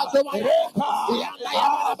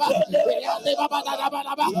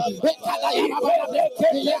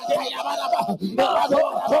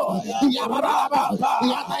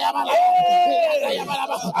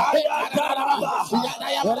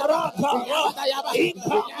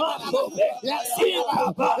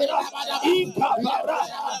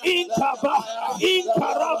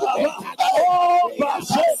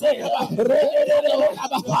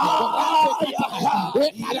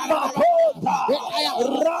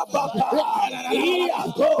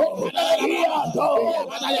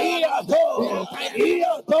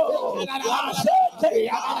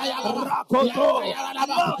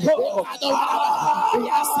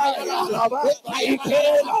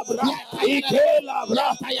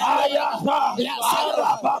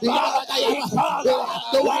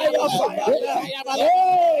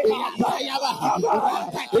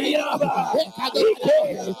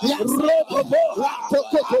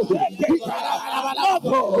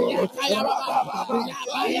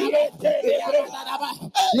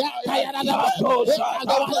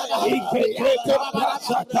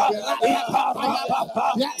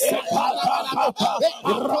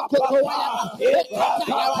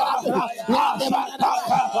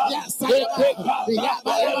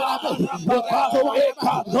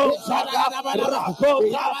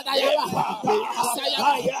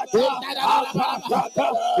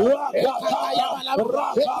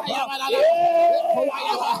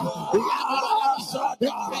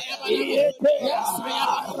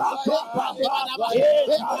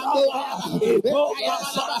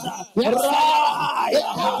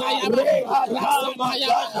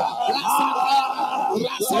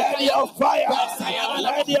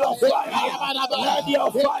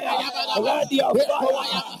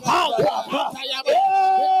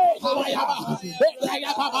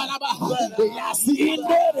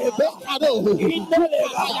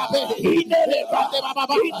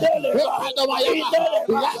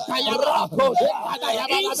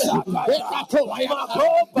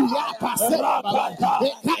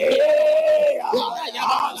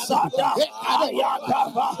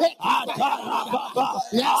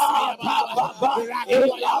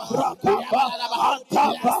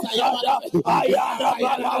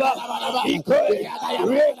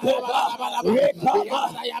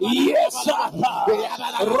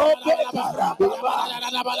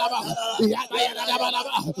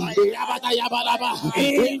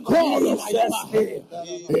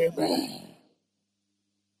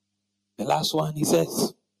The last one, he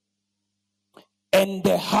says, and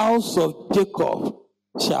the house of Jacob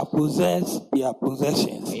shall possess their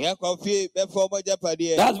possessions.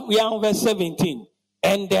 That's, we are on verse 17.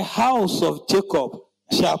 And the house of Jacob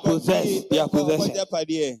shall possess their possessions.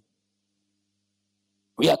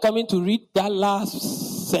 We are coming to read that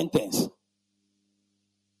last sentence.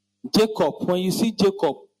 Jacob, when you see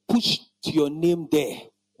Jacob, push your name there.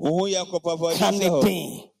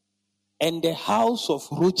 Anything. And the house of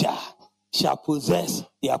Roger shall possess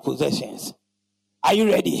their possessions. Are you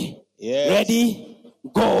ready? Yes. Ready?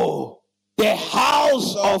 Go. The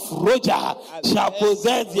house of Roger shall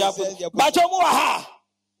possess their possessions.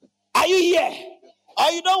 Are you here? Or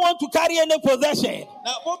you don't want to carry any possession?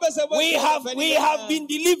 We have been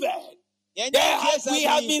delivered. We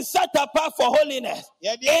have been set apart for holiness.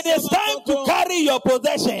 It is time to carry your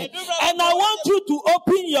possession. And I want you to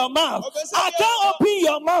open your mouth. I can't open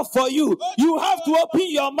your mouth for you. You have to open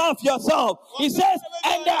your mouth yourself. He says,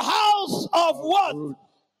 and the house of what? And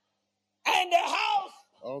the house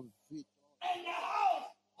of it. And the house.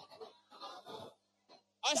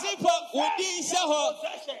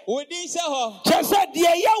 Just said,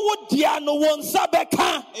 dear Yahudiano won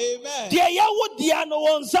Sabeka. Dear Yahudiano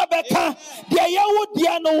won Sabeka. Dear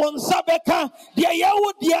Yahudiano won Sabeka. Dear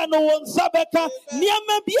Yahudiano won Sabeka.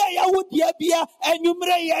 Niama Bia Yahudia Bia and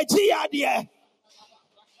Numrea Gia dear.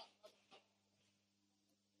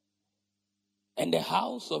 And the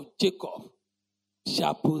house of Jacob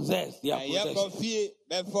shall possess their possession.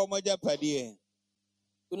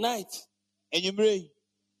 Tonight,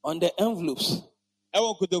 On the envelopes,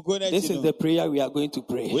 this is the prayer we are going to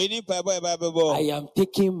pray. I am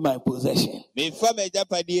taking my possession. I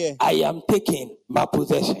am taking my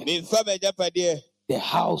possession. The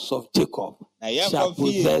house of Jacob shall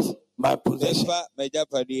possess my possession.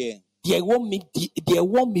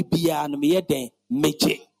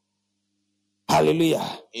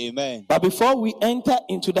 Hallelujah. Amen. But before we enter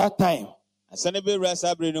into that time, for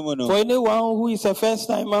anyone who is a first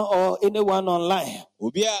timer or anyone online,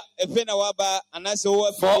 for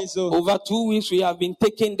over 2 weeks we have been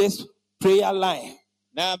taking this prayer line.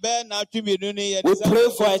 We pray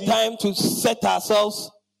for a time to set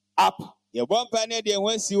ourselves up, and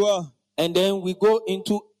then we go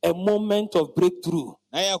into a moment of breakthrough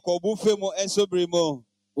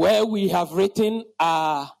where we have written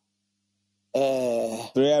our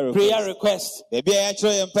prayer request, and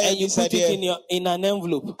you put it in an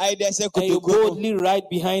envelope, and you boldly write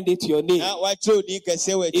behind it your name.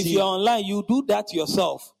 If you're online, you do that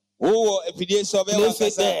yourself. Place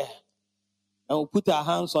it there, and we'll put our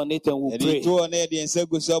hands on it and we'll pray.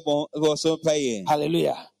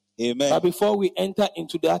 Hallelujah. Amen. But before we enter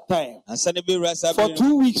into that time, for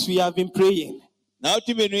 2 weeks we have been praying on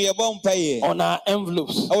our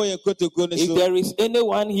envelopes. If there is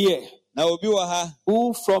anyone here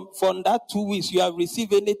who from that 2 weeks you have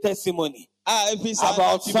received any testimony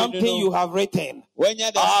about something you have written,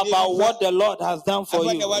 about what the Lord has done for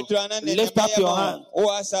you, lift up your hand,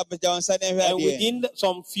 and within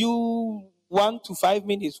some few 1 to 5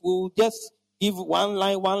 minutes we'll just give one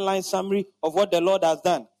line summary of what the Lord has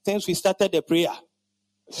done since we started the prayer.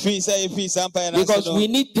 Because we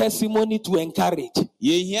need testimony to encourage,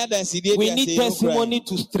 we need testimony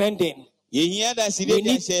to strengthen, we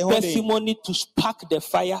need testimony to spark the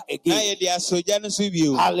fire again.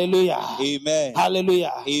 Hallelujah. Amen.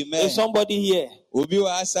 Hallelujah. Amen. Is somebody here?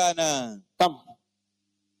 Come.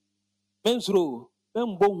 There's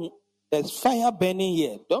fire burning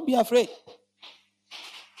here. Don't be afraid.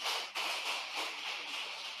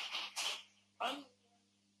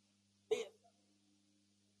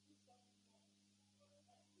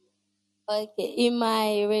 Okay, in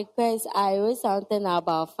my request, I wrote something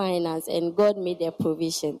about finance, and God made a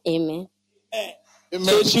provision. Amen. Amen.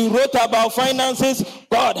 So she wrote about finances.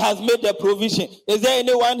 God has made the provision. Is there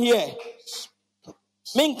anyone here?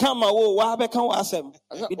 You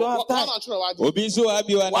don't have time.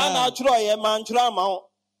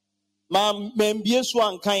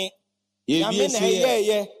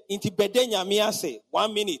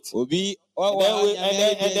 One minute. And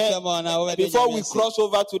before we cross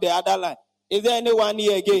over to the other line, is there anyone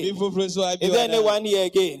here again? Is there anyone here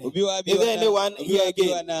again? Is there anyone here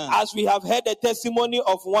again? As we have heard the testimony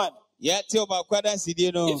of one.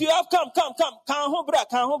 If you have come.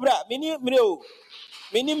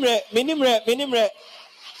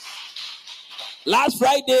 Last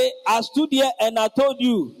Friday, I stood here and I told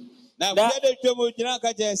you that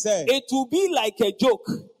it will be like a joke,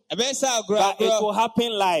 but it will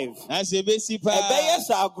happen live.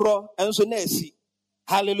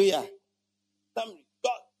 Hallelujah.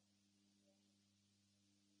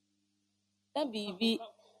 That baby,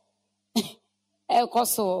 I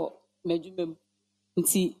also made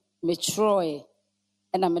Troy,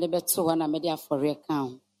 and I made a better one. I made a for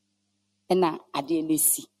account, and I didn't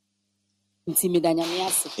see.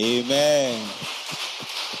 Amen.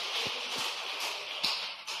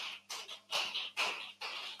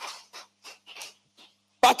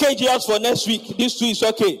 Package yours for next week. This too is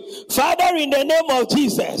okay. Father, in the name of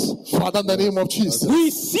Jesus. Father, in the name of Jesus.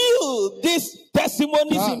 We seal these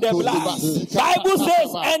testimonies in the blood. Bible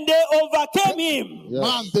says, and they overcame him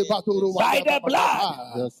by the blood.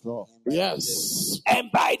 Yes, Lord. Yes. And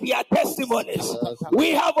by their testimonies.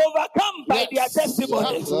 We have overcome by their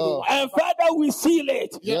testimonies. And Father, we seal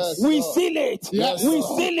it. We seal it. We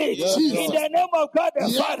seal it. In the name of God the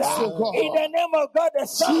Father. In the name of God the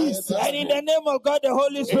Son. And in the name of God the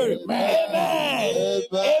Holy Spirit. Amen.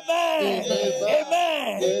 Amen.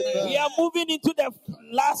 Amen. We are moving into the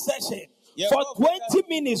last session. For 20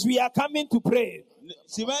 minutes, we are coming to pray.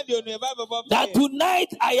 That tonight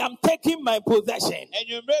I am taking my possession.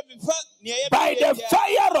 By the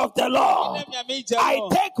fire of the Lord, I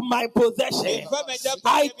take my possession.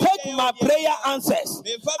 I take my prayer answers.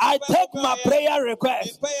 I take my prayer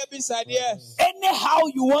requests. Anyhow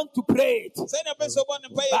you want to pray it.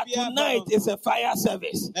 But tonight is a fire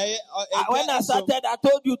service. When I started, I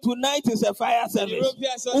told you tonight is a fire service.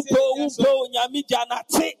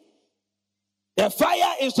 The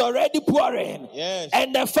fire is already pouring. Yes.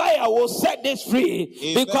 And the fire will set this free.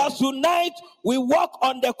 Amen. Because tonight we walk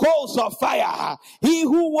on the coals of fire. He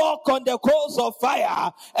who walk on the coals of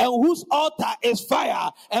fire and whose altar is fire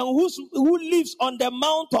and who lives on the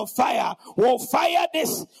mount of fire will fire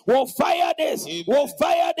this, will fire this, Amen. will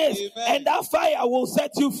fire this. Amen. And that fire will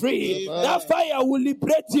set you free. Amen. That fire will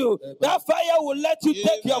liberate you. Amen. That fire will let you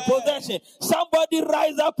take your possession. Somebody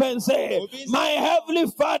rise up and say, my heavenly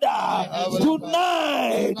Father,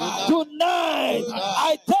 tonight,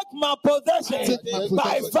 I take my possession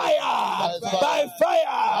by fire. By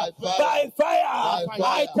fire.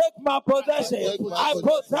 I take my possession. I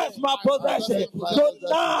possess my possession.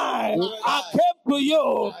 Tonight, I came to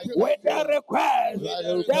you with a request.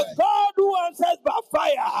 The God who answers by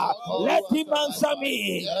fire, let him answer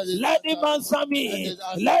me. Let him answer me.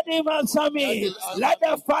 Let him answer me. Let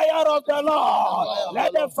the fire of the Lord.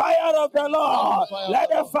 Let the fire of the Lord. Let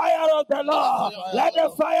the fire of the Lord. Let the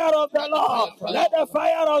fire of the Lord. Let the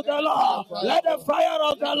fire of the Lord. Let the fire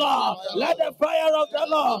of the Lord. Let the fire of the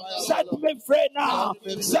Lord set me free now.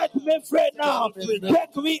 Set me free now.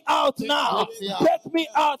 Take me out now. Take me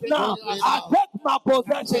out now. I take my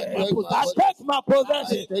possession. I take my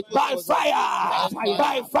possession by fire.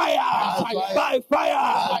 By fire. By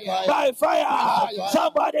fire. By fire.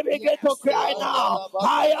 Somebody begin to cry now.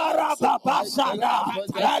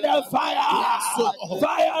 Let the fire.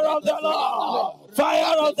 Fire of the Lord.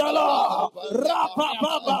 Fire of the Lord.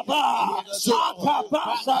 Rapapapa.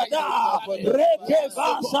 Sakapasada.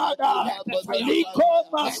 Rekevasada. Liko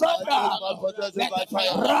Masada.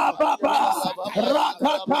 Rababa.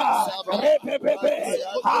 Rakata. Repepebe.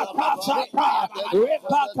 Akasaka.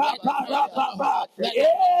 Repakapa. Rababa.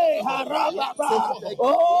 Eh, Harababa.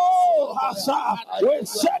 Oh, Hasa. We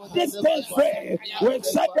set this thing free. We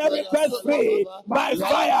set the request free. By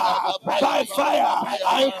fire. By fire.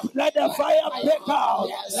 I let the fire break out.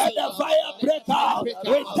 Let the fire break out. We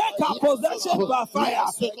take our possession by fire.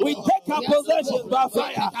 We take our possession by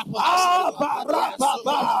fire.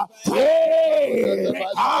 Barababa. Hey.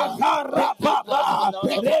 Akarababa.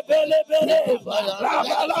 Lebelebele.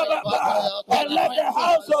 Rabalababa. And let the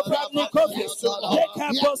house of Rabbi Kofi take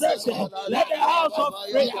her possession. Let the house of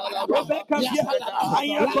Rebecca I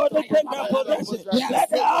am going to take her possession. Let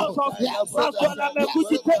the house of Pastor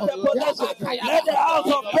Mekuchi take her possession. Let the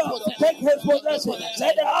house of Pearl take his possession.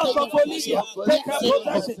 Let the house of Olivia take her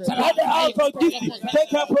possession. Let the house of Gifty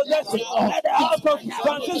take her possession. Let the house of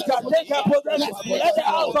Francisca take her possession. Let the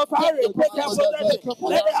house of Harry take her possession.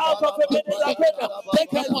 Let the house of Ebenezer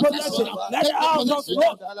take her possession. Let the house of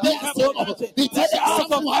Lord take her possession. Let the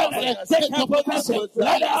house of Ellen take her possession.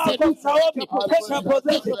 Let the house of Naomi take her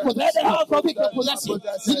possession. Let the house of take her possession.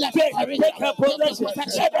 Take her possession.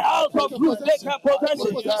 Let the house of Ruth take her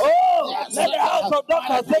possession. Oh, let the house of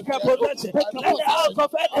Doctor take her possession. Let the house of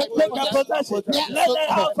Edward take her possession. Let the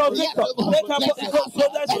house of Victor take her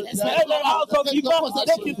possession. Let the house of Ivan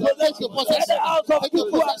take his possession. Let the house of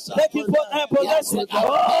Kukua take his possession.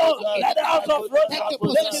 Oh, let the house of Rosa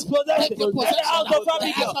take his possession. Let the house of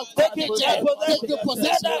Abigail take his possession.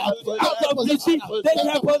 Let the house of Lucy take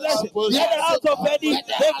her possession. Let the house of Eddie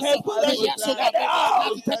take her possession. Let the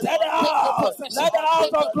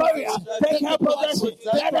house of Gloria take her possession.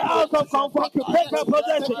 Let the house of Comfort take her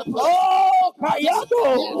possession. Oh, Kayado,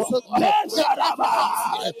 Lesaraba,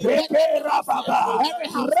 Rababa,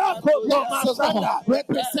 Rakoto Masada,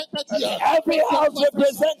 represented here. Every house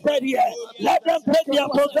represented here. Let them take their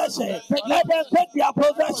possession. Let them take their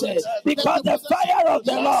possession. Because the fire of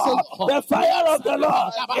the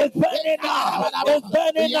Lord is burning now. It's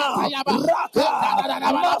burning now. Raka,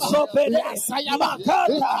 Masopede,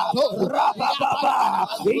 Makata, Rababa,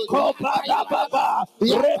 Ikopa Rababa,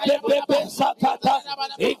 Repepe Sakata,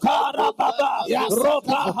 Ikarababa,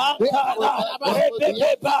 Ropa Hantana,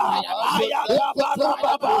 Rebeba, Ayakaba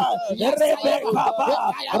Rababa, Rebekaba,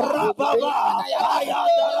 Rababa,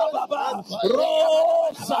 Ayakaba,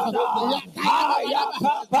 Rosada,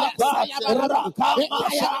 Ayakaba,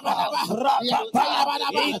 Rakamashaba, Rakapa,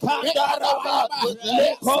 Ikandaraba,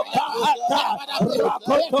 Lekopahata,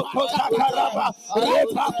 Rakotokotakaraba,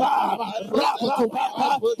 Repapa, Rapapa,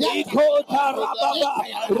 Ikotarababa,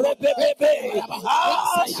 Rebebe,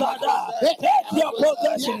 Asada, take your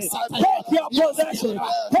possession, take your possession,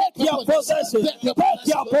 take your possession, take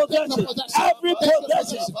your possession, every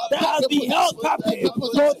possession that has been held captive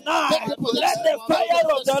tonight, let the fire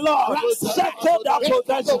of the Lord settle that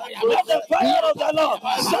possession. Let the fire of the Lord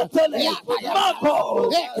settle it. Marco,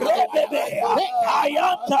 Rebebe,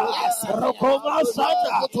 Ayanta, Rokoma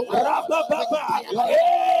Santa, Rababa,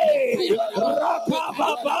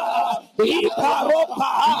 Rakababa,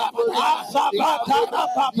 Ikaropa, Asabata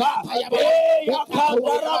Rababa,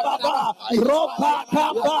 Yakandarababa, Ropa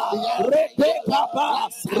Kaba, Rebekaba,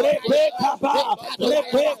 Rebekaba,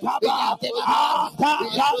 Rebekaba,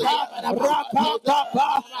 Atakaba, Rakababa,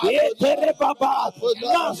 Eterebaba,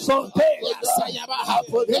 Nasonte,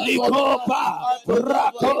 Likopa,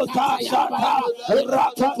 Rakota Sata,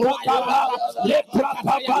 Rakababa,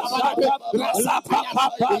 Leprakaba Sata,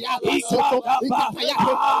 Lapakaba, Ikakaba,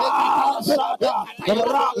 Asada,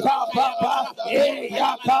 Rakababa,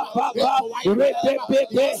 Eyakababa, Repepe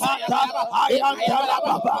Hata,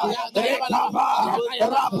 Ayantarababa, Rekaba,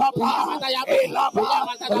 Rapapa, Elaba,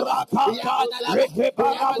 Rakaba,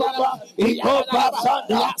 Repeparababa, Ikoba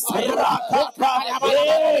Sanda, Rakaba,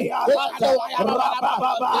 Eyakata,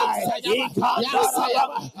 Rababa,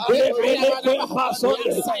 Ikandaraba, Rebele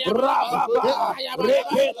Masonde, Rababa,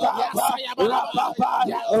 Reketa, Rababa,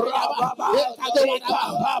 Rababa,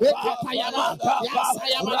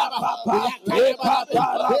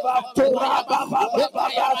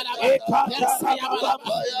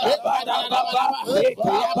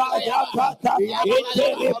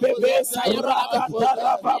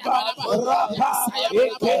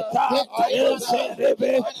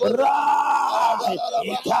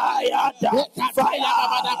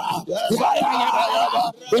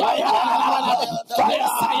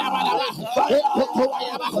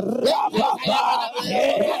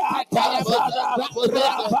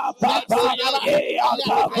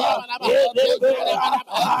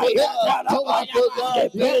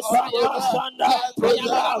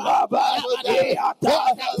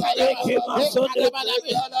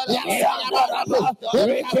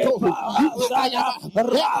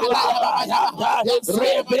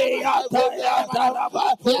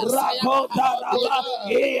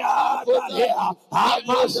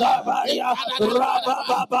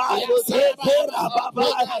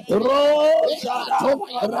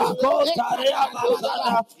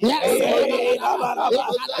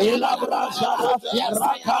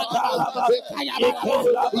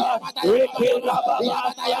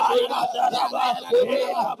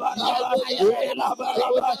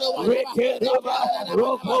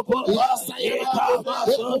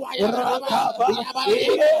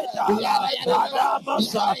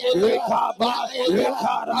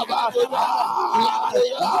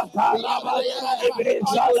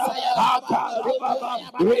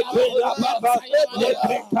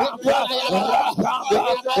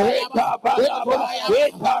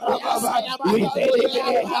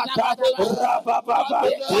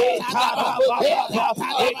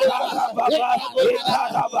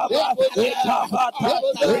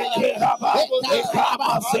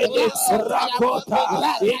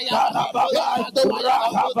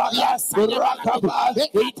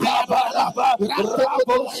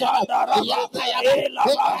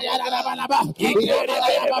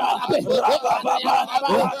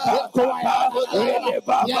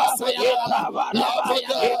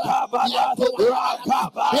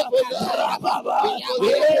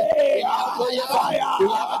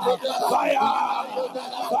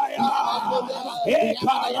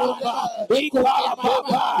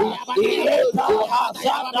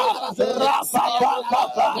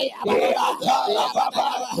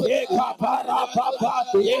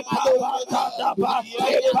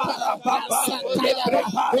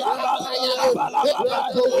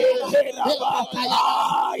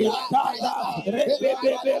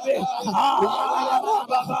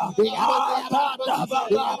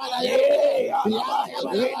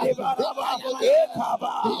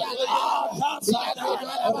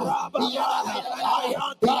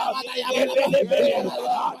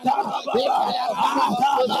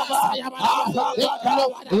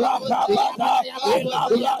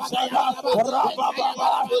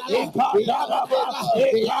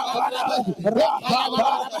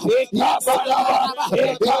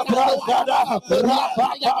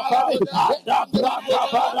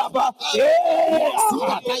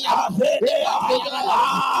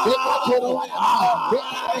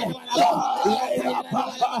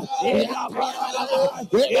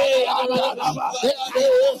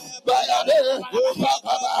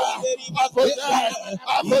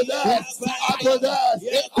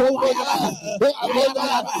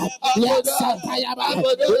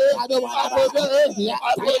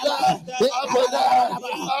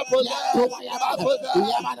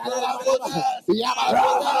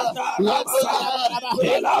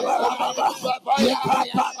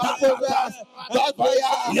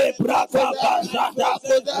 Lebraka Basata,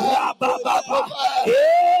 Rababa,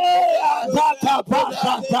 Ataka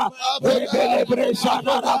Basata, Celebration,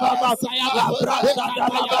 Rababa,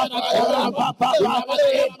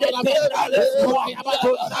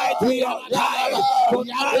 tonight we are time.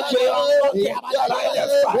 Tonight we are by the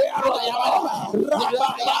fire of God.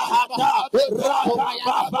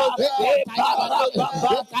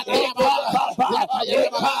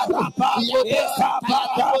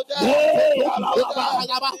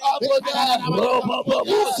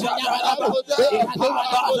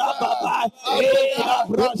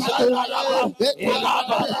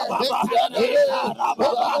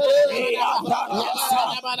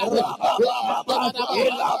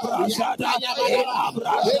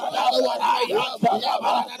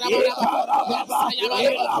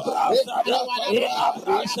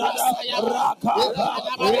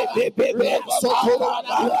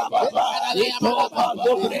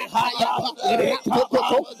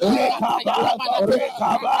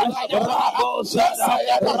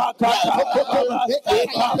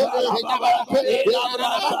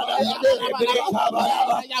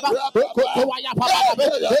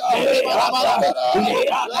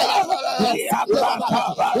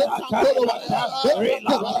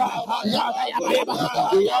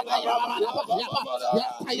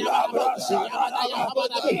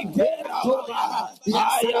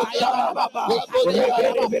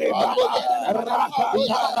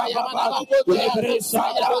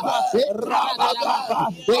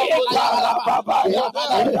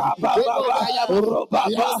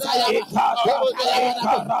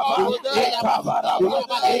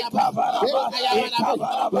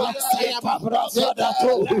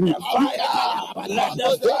 Let the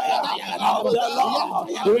fire of the Lord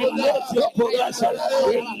release your possession,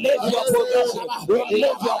 release your possession,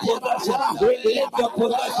 release your possession, release your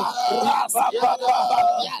possession.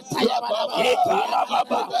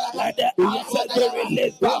 Let the answers be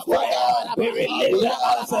released by fire. We release the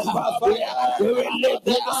answers by fire. We release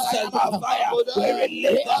the answers by fire. We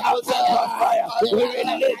release the answers by fire. We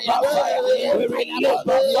release by fire. We release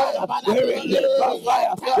by fire. We release by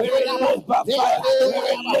fire. We release by fire. We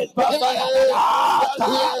release by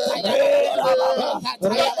fire.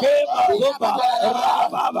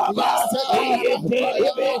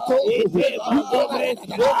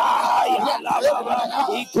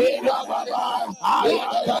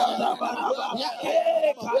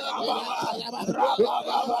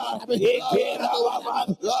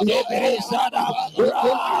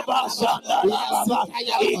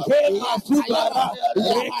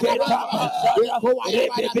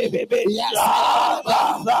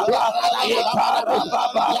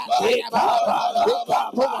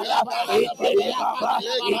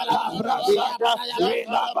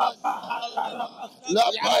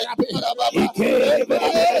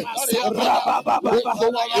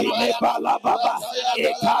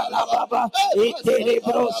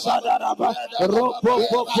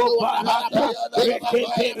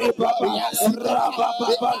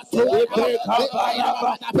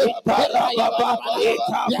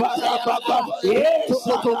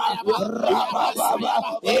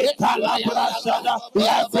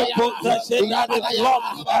 Every possession that is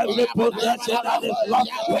lost, every possession that is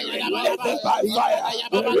lost, we release it by fire.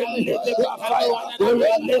 We release it by fire. We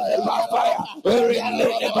release it by fire. We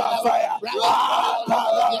release it by fire.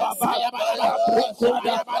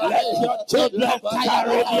 Let your children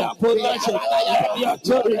carry their possession. Let your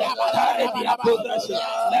children carry their possession.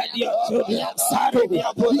 Let your children carry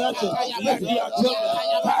their possession. Let your children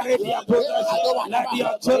carry their possession. Let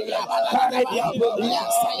your children carry their possession.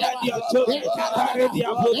 Let your children carry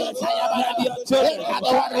their possession. Let your children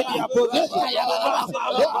carry their possession.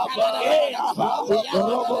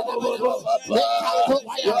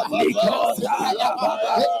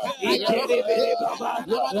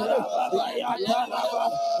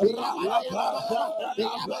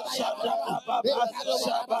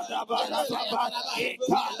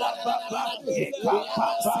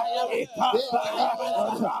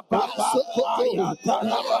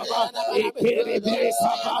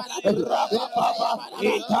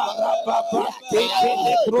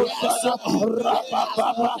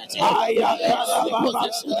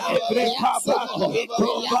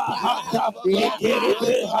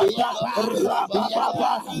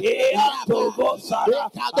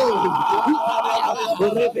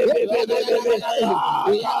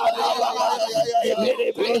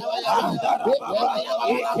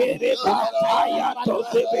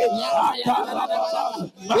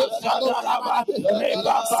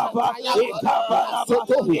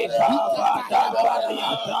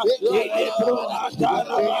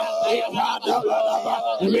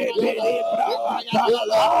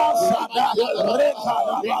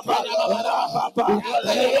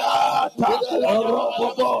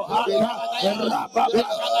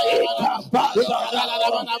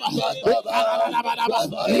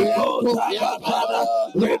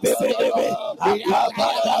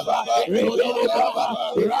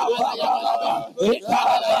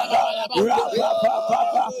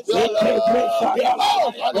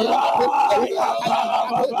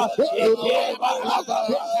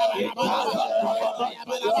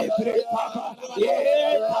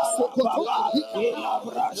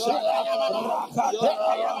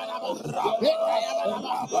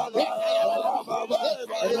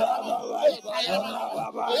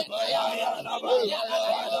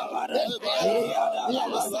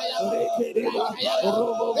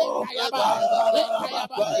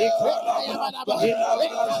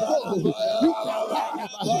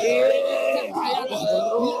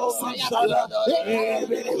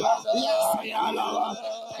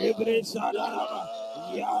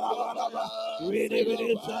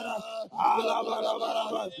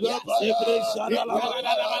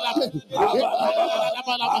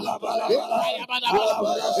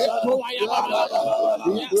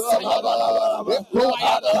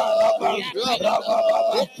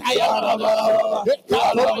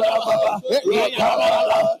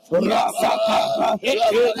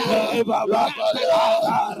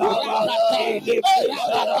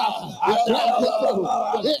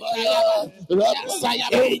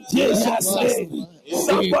 In Jesus' name.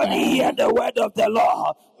 Somebody hear the word of the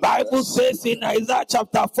Lord. Bible says in Isaiah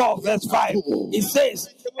chapter 4 verse 5, it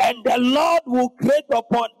says, and the Lord will create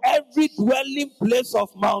upon every dwelling place of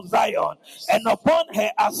Mount Zion and upon her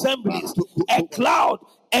assemblies a cloud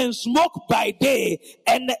and smoke by day,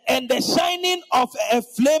 and the shining of a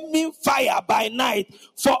flaming fire by night.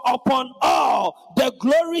 For upon all the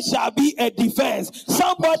glory shall be a defense.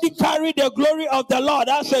 Somebody carry the glory of the Lord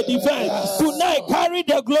as a defense. Tonight, carry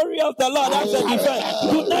the glory of the Lord as a defense.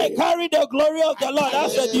 Tonight, carry the glory of the Lord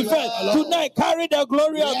as a defense. Tonight, carry the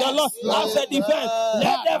glory of the Lord as a defense.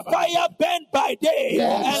 Let the fire burn by day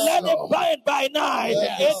and let it burn by night.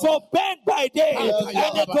 It will burn by day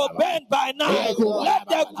and it will burn by night. Let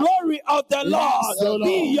the glory of the Lord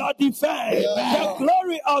be your defense. The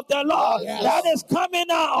glory of the Lord that is coming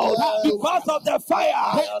out because of the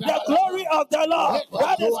fire. The glory of the Lord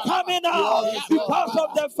that is coming out because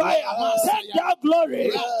of the fire. Take that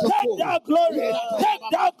glory. Take that glory.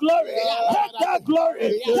 Take that glory. Take that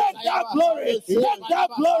glory. Take that glory. Take that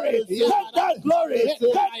glory. Take that glory.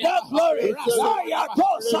 Take that glory. Ayato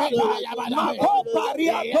Sata. Mako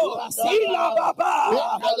Pariato. Ila Baba.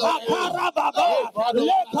 Akara Baba.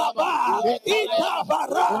 Lekaba.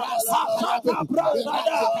 Itabara. Asaka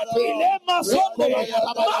Brasada. Ilema Sote.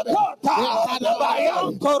 Makota.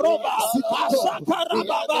 Bayan Koroba. Asaka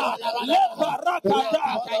Rababa. Lebarakata.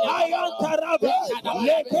 Ayan Taraba.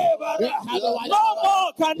 Lekebara. No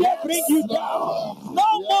more can they bring you down. No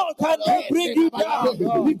more can they bring you down.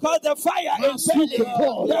 Because the fire is burning.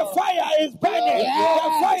 The fire is burning. The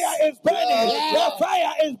fire is burning. The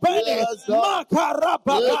fire is burning.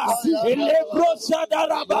 Makarababa. Ilebro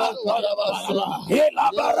Sadaraba.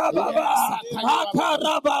 Elabarababa.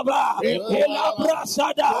 Akarababa.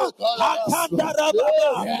 Elabrasada.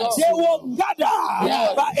 Akandarababa. They will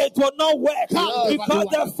gather, but it will not work because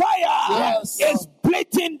the fire is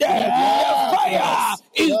splitting them. The fire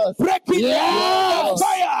is breaking them. The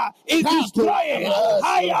fire is destroying.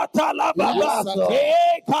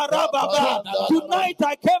 Tonight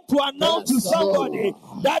I came to announce to somebody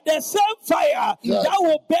that the same fire that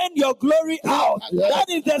will burn your glory out, that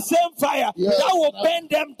is the same fire that will burn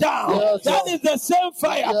them down. That is the same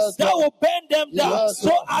fire that will burn them down.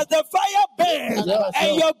 So as the fire burns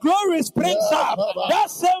and your glory springs up, that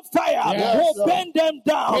same fire will burn them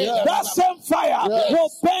down. That same fire will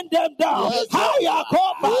burn them down. Haya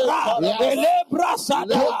Kobara, Elebra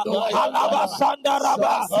Sada, Alaba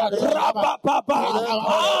Sandaraba, Rabba Papa,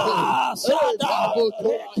 Sada,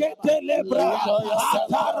 Ketelebra,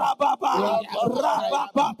 Atarababa, Rabba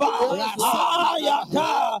Papa,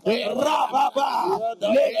 Ayaka, Rababa,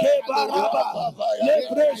 Leke Baraba,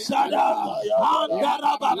 Lebreshada,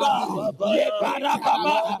 Andarababa,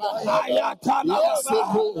 Lebarababa, Ayatalababa,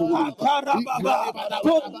 Akarababa.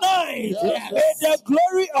 Tonight, may the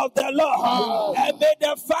glory of the Lord and may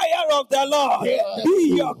the fire of the Lord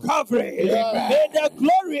be your covering. May the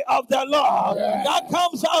glory of the Lord that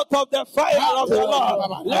comes out of the fire of the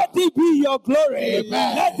Lord, let it be your glory.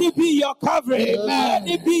 Let it be your covering. Let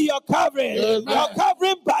it be your covering. Your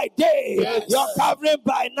covering by day, your covering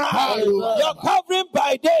by night, your covering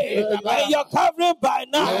by day, and your covering by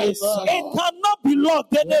night. It cannot be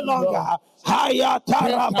locked any longer.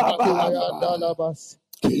 Hayatarababa.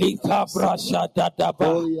 Lika brasha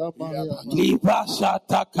dadaba, libasha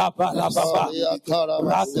takabarababa,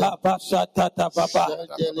 rakabasha tatababa,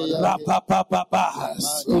 rapapapapa.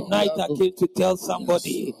 Tonight I came to tell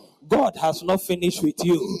somebody, God has not finished with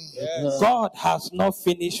you. God has not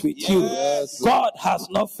finished with you. God has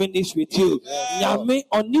not finished with you. Nyame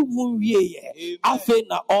oni wunwiye afe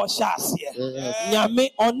na oshase.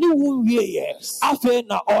 Nyame oni wunwiye afe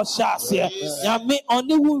na oshase. Nyame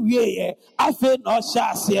oni wunwiye afe na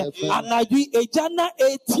oshase. Anaju ejana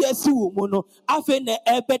etiesi wumuno afe na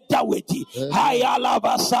ebeda wedi. Hayala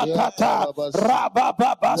basakata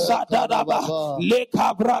rababa basadadaba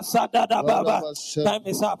lekabra sadadaba. Time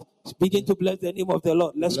is up. Begin to bless the name of the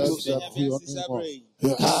Lord. Let's close. And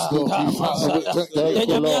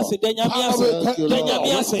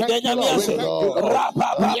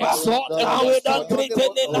we don't treat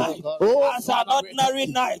any night as an ordinary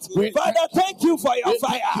night. Father, thank you for your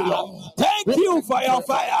fire. Thank you for your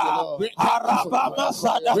fire.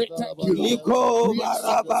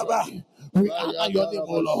 We honor your name,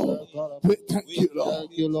 O Lord. We thank you, Lord.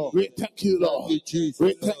 We thank you, Lord.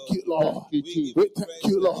 We thank you, Lord. We thank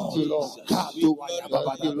you, Lord.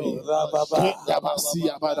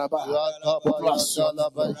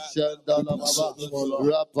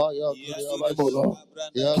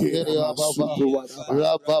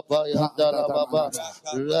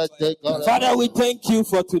 Father, we thank you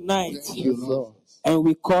for tonight. And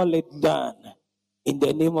we call it done. In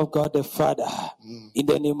the name of God the Father, in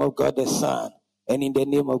the name of God the Son, and in the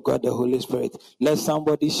name of God the Holy Spirit. Let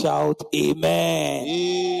somebody shout, Amen.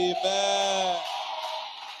 Amen.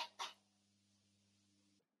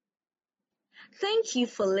 Thank you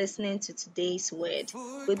for listening to today's word.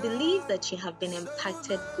 We believe that you have been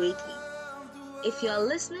impacted greatly. If you are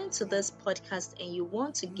listening to this podcast and you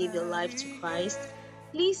want to give your life to Christ,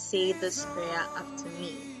 please say this prayer after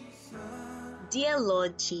me. Dear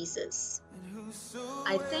Lord Jesus,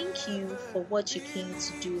 I thank you for what you came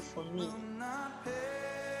to do for me.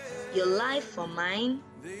 Your life for mine,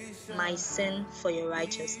 my sin for your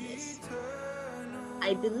righteousness.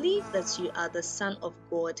 I believe that you are the Son of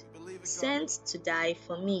God, sent to die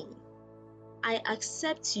for me. I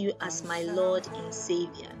accept you as my Lord and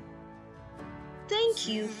Savior. Thank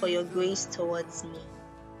you for your grace towards me.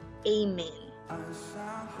 Amen.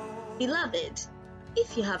 Beloved,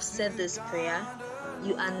 if you have said this prayer,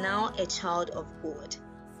 you are now a child of God.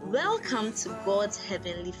 Welcome to God's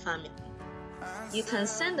heavenly family. You can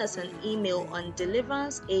send us an email on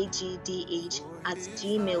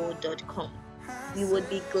deliveranceagdh@gmail.com. We would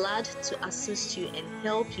be glad to assist you and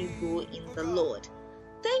help you grow in the Lord.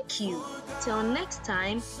 Thank you. Till next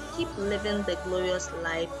time, keep living the glorious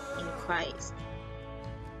life in Christ.